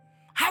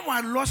 How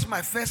I lost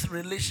my first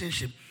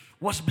relationship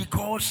was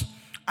because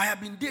I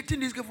have been dating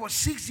this girl for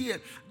 6 years.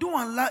 Don't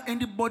allow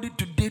anybody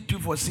to date you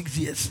for 6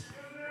 years.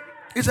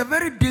 It's a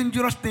very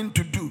dangerous thing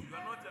to do.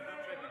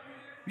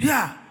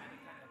 Yeah.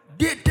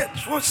 Dated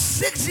for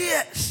 6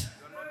 years.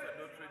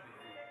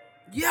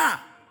 Yeah.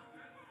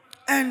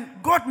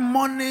 And got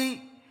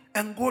money,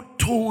 and God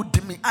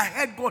told me. I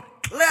heard God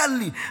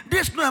clearly.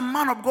 This is not a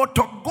man of God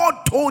talk.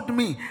 God told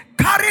me,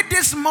 carry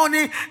this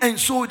money and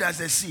sow it as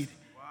a seed.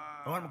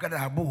 Wow.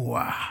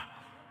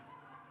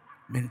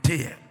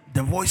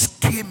 The voice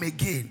came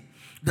again.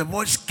 The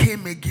voice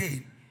came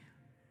again.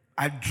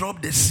 I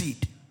dropped the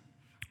seed.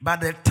 By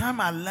the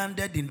time I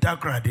landed in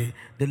Takoradi,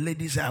 the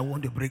lady said, I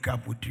want to break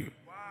up with you.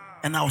 Wow.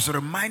 And I was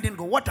reminding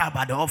God, what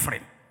about the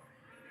offering?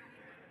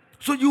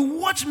 So you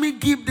watch me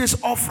give this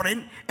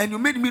offering, and you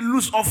made me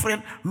lose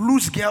offering,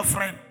 lose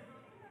girlfriend.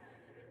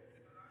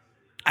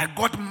 I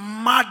got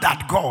mad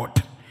at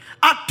God.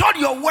 I thought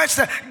your word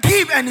said,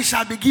 give and it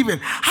shall be given.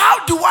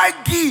 How do I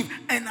give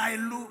and I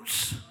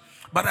lose?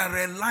 But I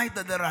realized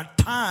that there are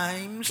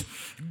times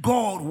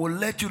God will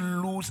let you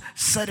lose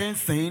certain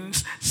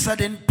things,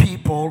 certain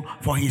people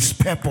for his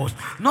purpose.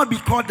 Not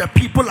because the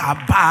people are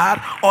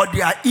bad or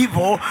they are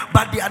evil,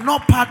 but they are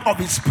not part of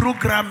his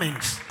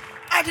programmings.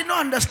 I did not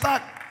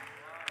understand.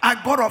 I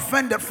got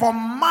offended. For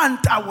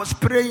months I was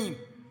praying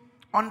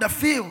on the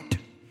field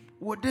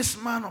with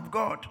this man of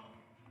God.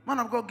 Man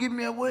of God, give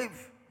me a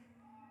wave.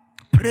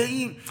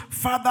 Praying,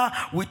 Father,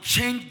 we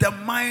change the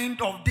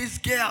mind of this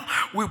girl.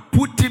 We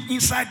put him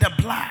inside the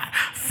blood.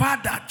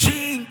 Father,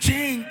 change.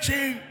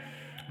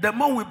 The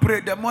more we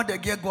pray, the more the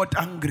girl got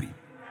angry.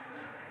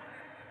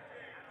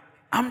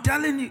 I'm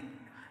telling you,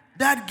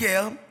 that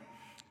girl,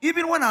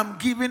 even when I'm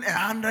giving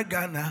 100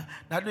 Ghana,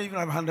 I don't even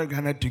have 100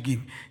 Ghana to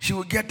give, she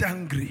will get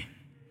angry.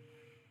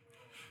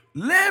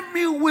 Let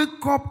me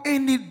wake up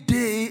any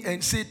day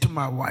and say to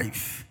my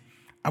wife,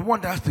 I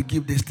want us to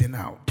give this thing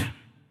out.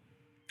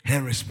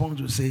 Her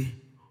response will say,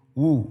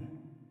 woo,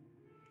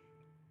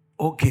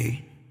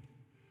 okay,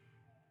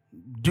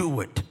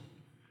 do it.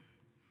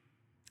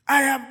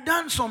 I have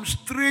done some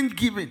strange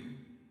giving.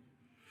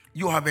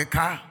 You have a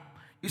car.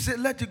 You say,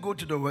 let it go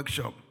to the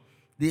workshop.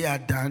 They are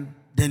done.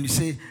 Then you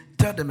say,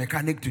 tell the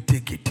mechanic to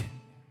take it.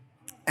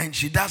 And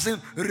she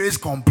doesn't raise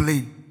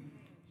complaint.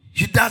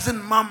 She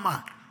doesn't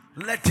mama.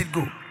 Let it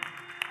go.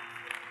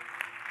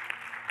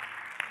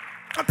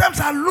 Sometimes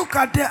I look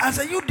at her and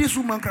say, you this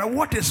woman,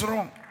 what is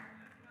wrong?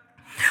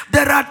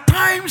 There are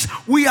times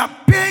we are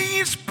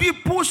paying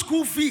people's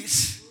school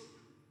fees.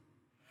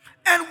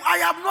 And I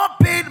have not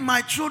paid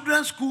my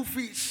children's school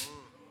fees.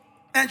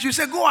 And she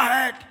said, go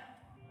ahead.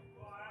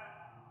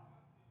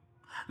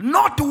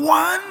 Not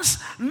once,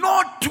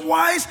 not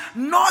twice,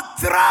 not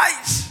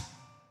thrice.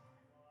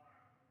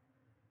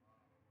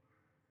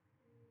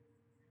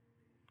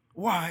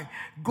 Why?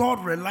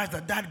 God realized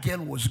that that girl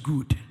was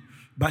good,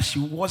 but she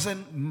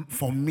wasn't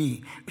for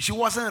me. She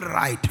wasn't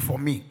right for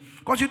me.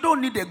 Because you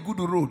don't need a good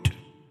road.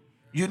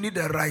 You need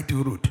a right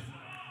road.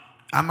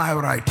 Am I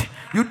right?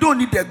 You don't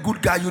need a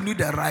good guy. You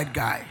need a right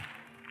guy.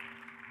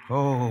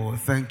 Oh,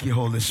 thank you,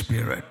 Holy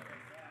Spirit.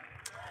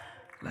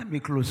 Let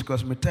me close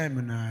because my time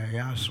and I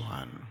asked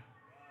one.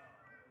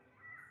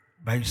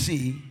 But you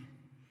see,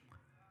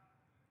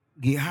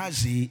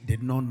 Gehazi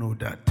did not know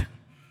that.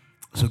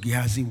 So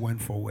Gehazi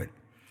went forward.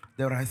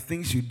 There are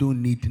things you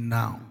don't need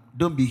now.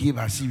 Don't behave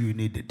as if you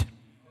need it.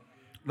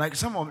 Like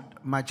some of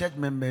my church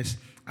members,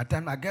 at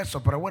times I get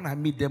surprised when I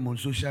meet them on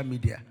social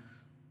media.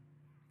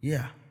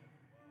 Yeah.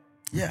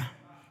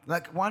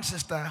 Like one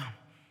sister,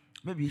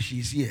 maybe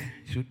she's here.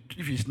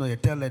 If she's not here,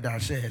 tell her that I'll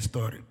share her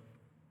story.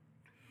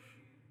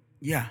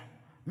 Yeah.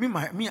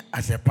 Me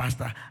as a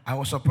pastor, I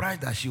was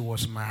surprised that she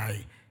was my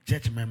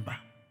church member.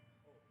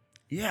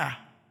 Yeah.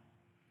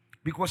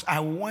 Because I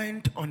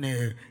went on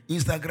a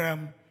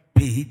Instagram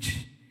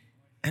page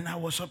and I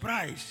was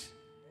surprised.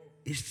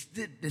 It's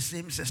still the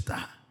same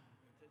sister.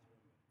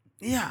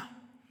 Yeah.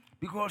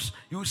 Because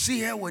you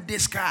see her with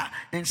this car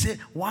and say,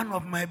 one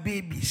of my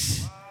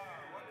babies.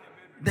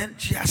 Then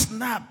she has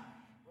snapped.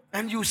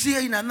 And you see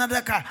her in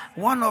another car,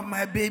 one of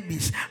my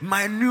babies,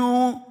 my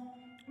new.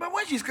 But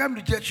when she's come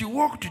to church, she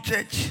walk to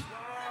church.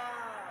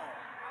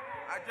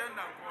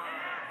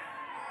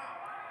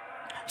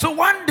 So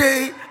one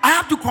day, I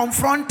have to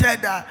confront her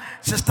that,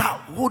 sister,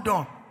 hold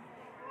on.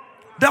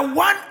 The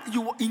one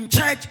you in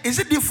church, is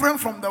it different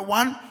from the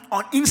one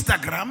on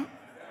Instagram?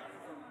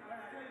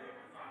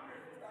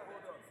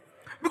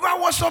 Because I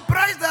was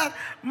surprised that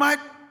my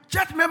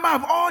church member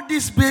have all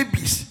these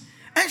babies.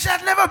 And she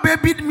had never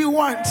babied me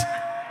once.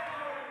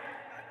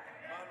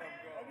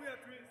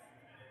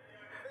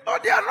 No,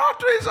 they are not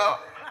twins. So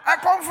I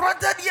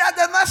confronted her at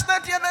the national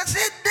team and I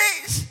said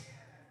this.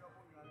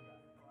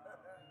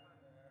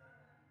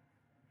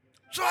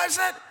 So I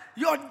said,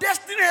 your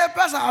destiny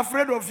helpers are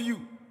afraid of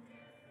you.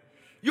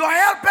 Your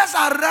helpers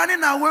are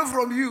running away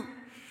from you.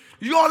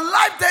 Your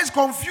life there is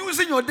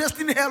confusing your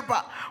destiny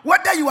helper.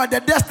 Whether you are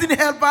the destiny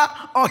helper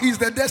or he's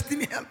the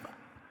destiny helper.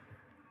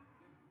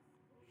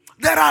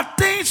 There are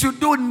things you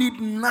don't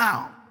need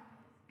now.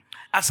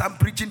 As I'm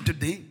preaching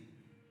today,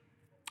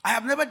 I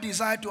have never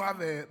desired to have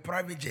a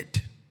private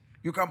jet.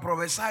 You can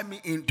prophesy me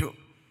into,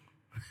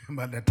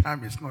 but the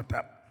time is not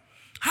up.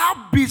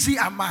 How busy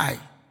am I?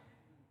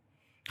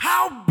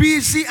 How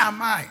busy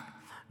am I?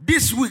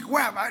 This week,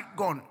 where have I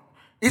gone?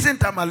 Isn't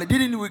Tamale?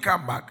 Didn't we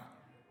come back?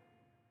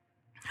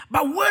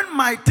 But when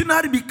my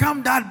itinerary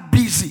become that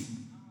busy,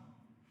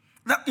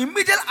 that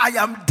immediately I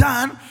am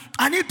done,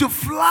 I need to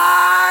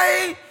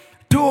fly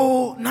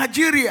to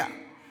Nigeria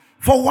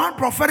for one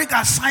prophetic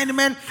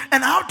assignment,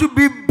 and I have to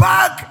be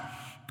back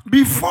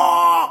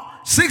before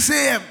 6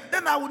 a.m.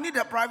 Then I will need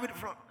a private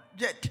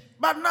jet.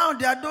 But now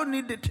I don't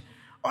need it.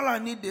 All I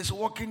need is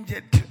walking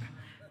jet.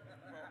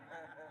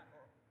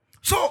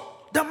 So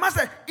the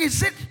master,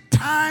 is it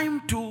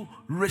time to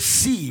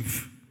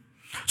receive?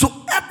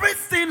 So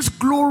everything's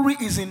glory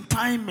is in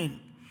timing.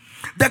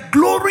 The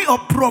glory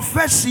of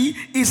prophecy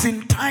is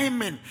in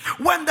timing.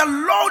 When the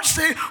Lord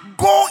say,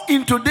 go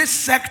into this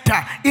sector,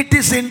 it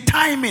is in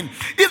timing.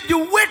 If you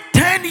wait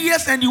 10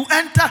 years and you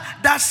enter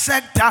that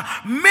sector,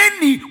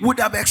 many would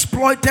have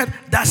exploited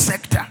that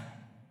sector.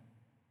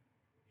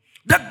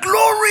 The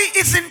glory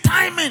is in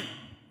timing.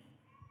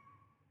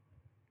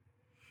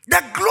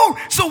 The glory.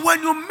 So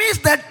when you miss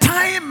the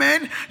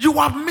timing, you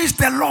have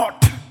missed a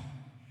lot.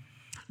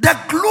 The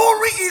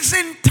glory is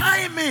in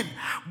timing.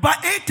 By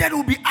 8:10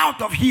 will be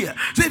out of here.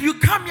 So if you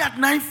come here at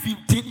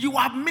 9:15, you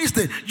have missed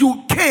it.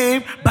 You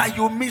came, but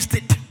you missed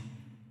it.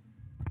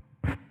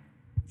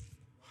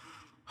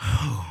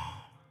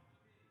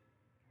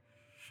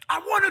 I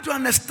want you to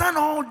understand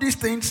all these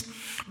things,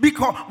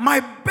 because my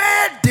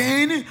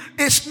burden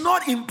is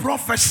not in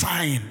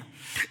prophesying.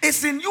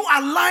 It's in you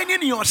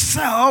aligning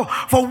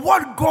yourself for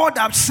what God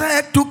has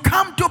said to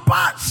come to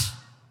pass.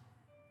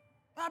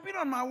 I've been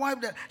on my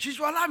wife that she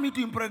should allow me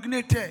to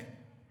impregnate her.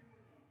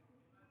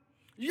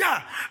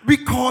 Yeah,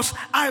 because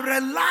I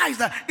realize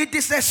that it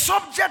is a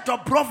subject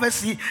of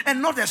prophecy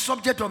and not a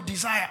subject of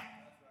desire.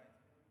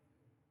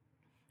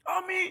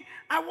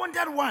 I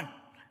wanted one.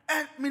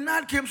 And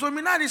Minad came. So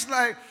Minad is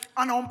like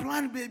an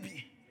unplanned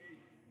baby.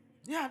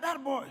 Yeah,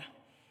 that boy.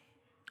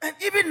 And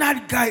even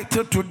that guy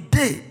till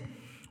today,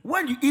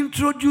 when you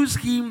introduce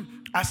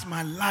him as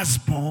my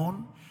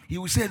lastborn, he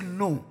will say,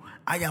 no,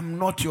 I am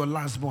not your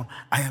lastborn.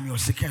 I am your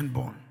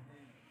secondborn.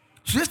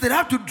 So yesterday I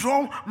have to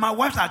draw my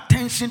wife's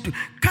attention to,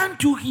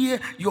 can't you hear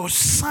your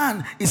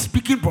son is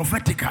speaking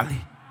prophetically?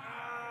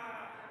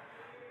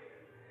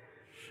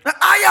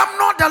 I am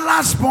not the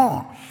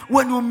lastborn.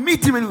 When you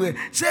meet him anyway,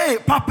 say,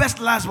 Papa's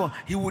lastborn,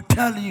 he will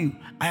tell you,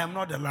 I am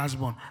not the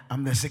lastborn,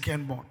 I'm the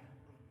secondborn.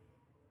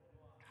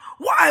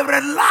 Well, I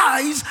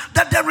realize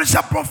that there is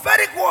a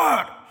prophetic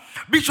word.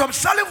 Bishop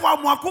Salif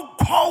Wamwaku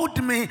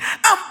called me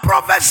and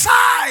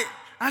prophesied.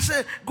 I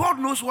said, God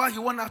knows why he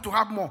wants us to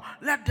have more.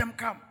 Let them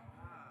come.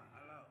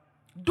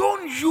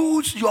 Don't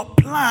use your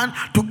plan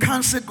to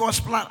cancel God's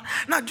plan.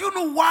 Now, do you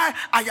know why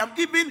I am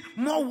even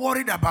more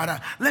worried about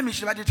that? Let me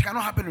show you that it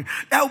cannot happen.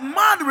 A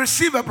man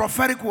receive a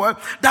prophetic word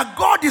that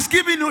God is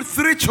giving you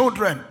 3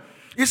 children.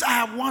 Is I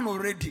have one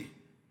already.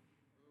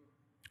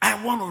 I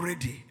have one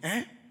already.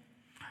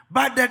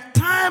 By the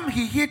time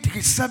he hit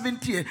his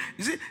 70th,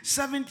 is it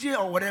 70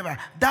 or whatever,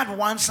 that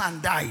one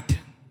son died.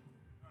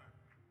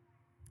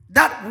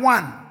 That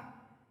one.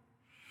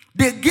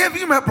 They gave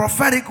him a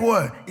prophetic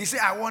word. He said,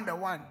 I want the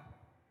one.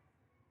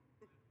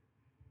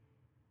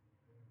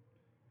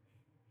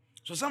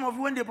 So some of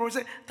you, when they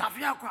say,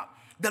 Tafiakwa,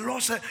 the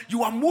Lord said,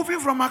 you are moving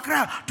from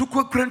Accra to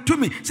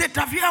Kwekrentumbi. Say,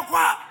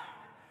 Tafiakwa.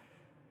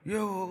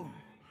 Yo,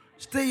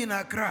 stay in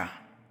Accra.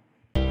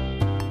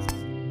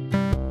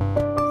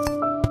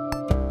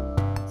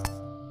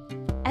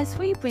 As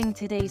we bring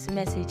today's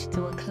message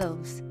to a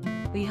close,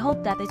 we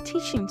hope that the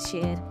teachings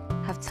shared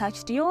have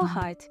touched your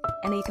heart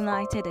and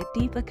ignited a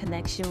deeper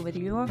connection with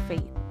your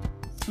faith.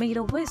 May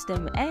the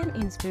wisdom and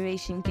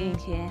inspiration gained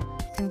here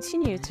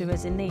continue to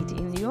resonate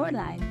in your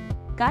life,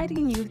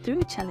 guiding you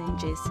through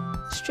challenges,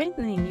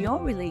 strengthening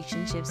your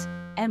relationships,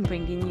 and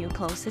bringing you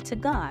closer to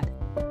God.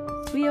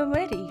 We are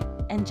ready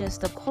and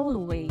just a call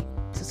away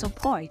to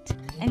support,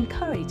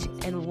 encourage,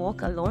 and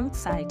walk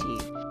alongside you.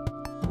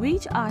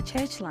 Reach our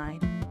church line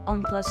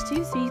on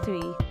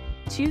 +233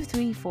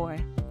 234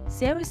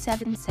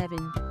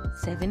 077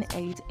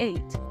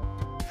 788.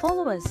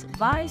 Follow us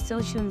via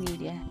social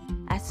media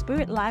at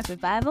Spirit Life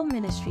Revival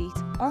Ministries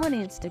on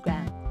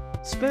Instagram,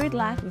 Spirit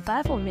Life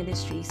Revival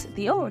Ministries,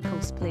 The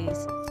Oracles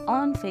Place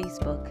on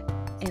Facebook,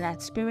 and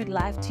at Spirit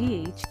Life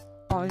GH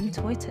on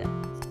Twitter.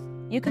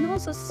 You can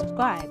also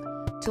subscribe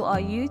to our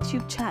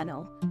YouTube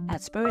channel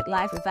at Spirit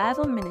Life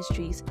Revival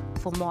Ministries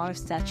for more of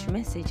such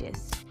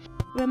messages.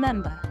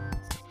 Remember,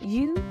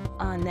 you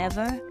are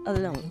never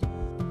alone.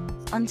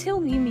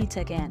 Until we meet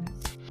again,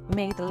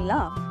 may the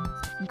love,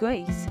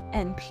 grace,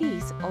 and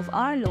peace of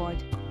our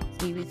Lord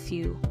be with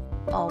you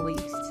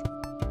always.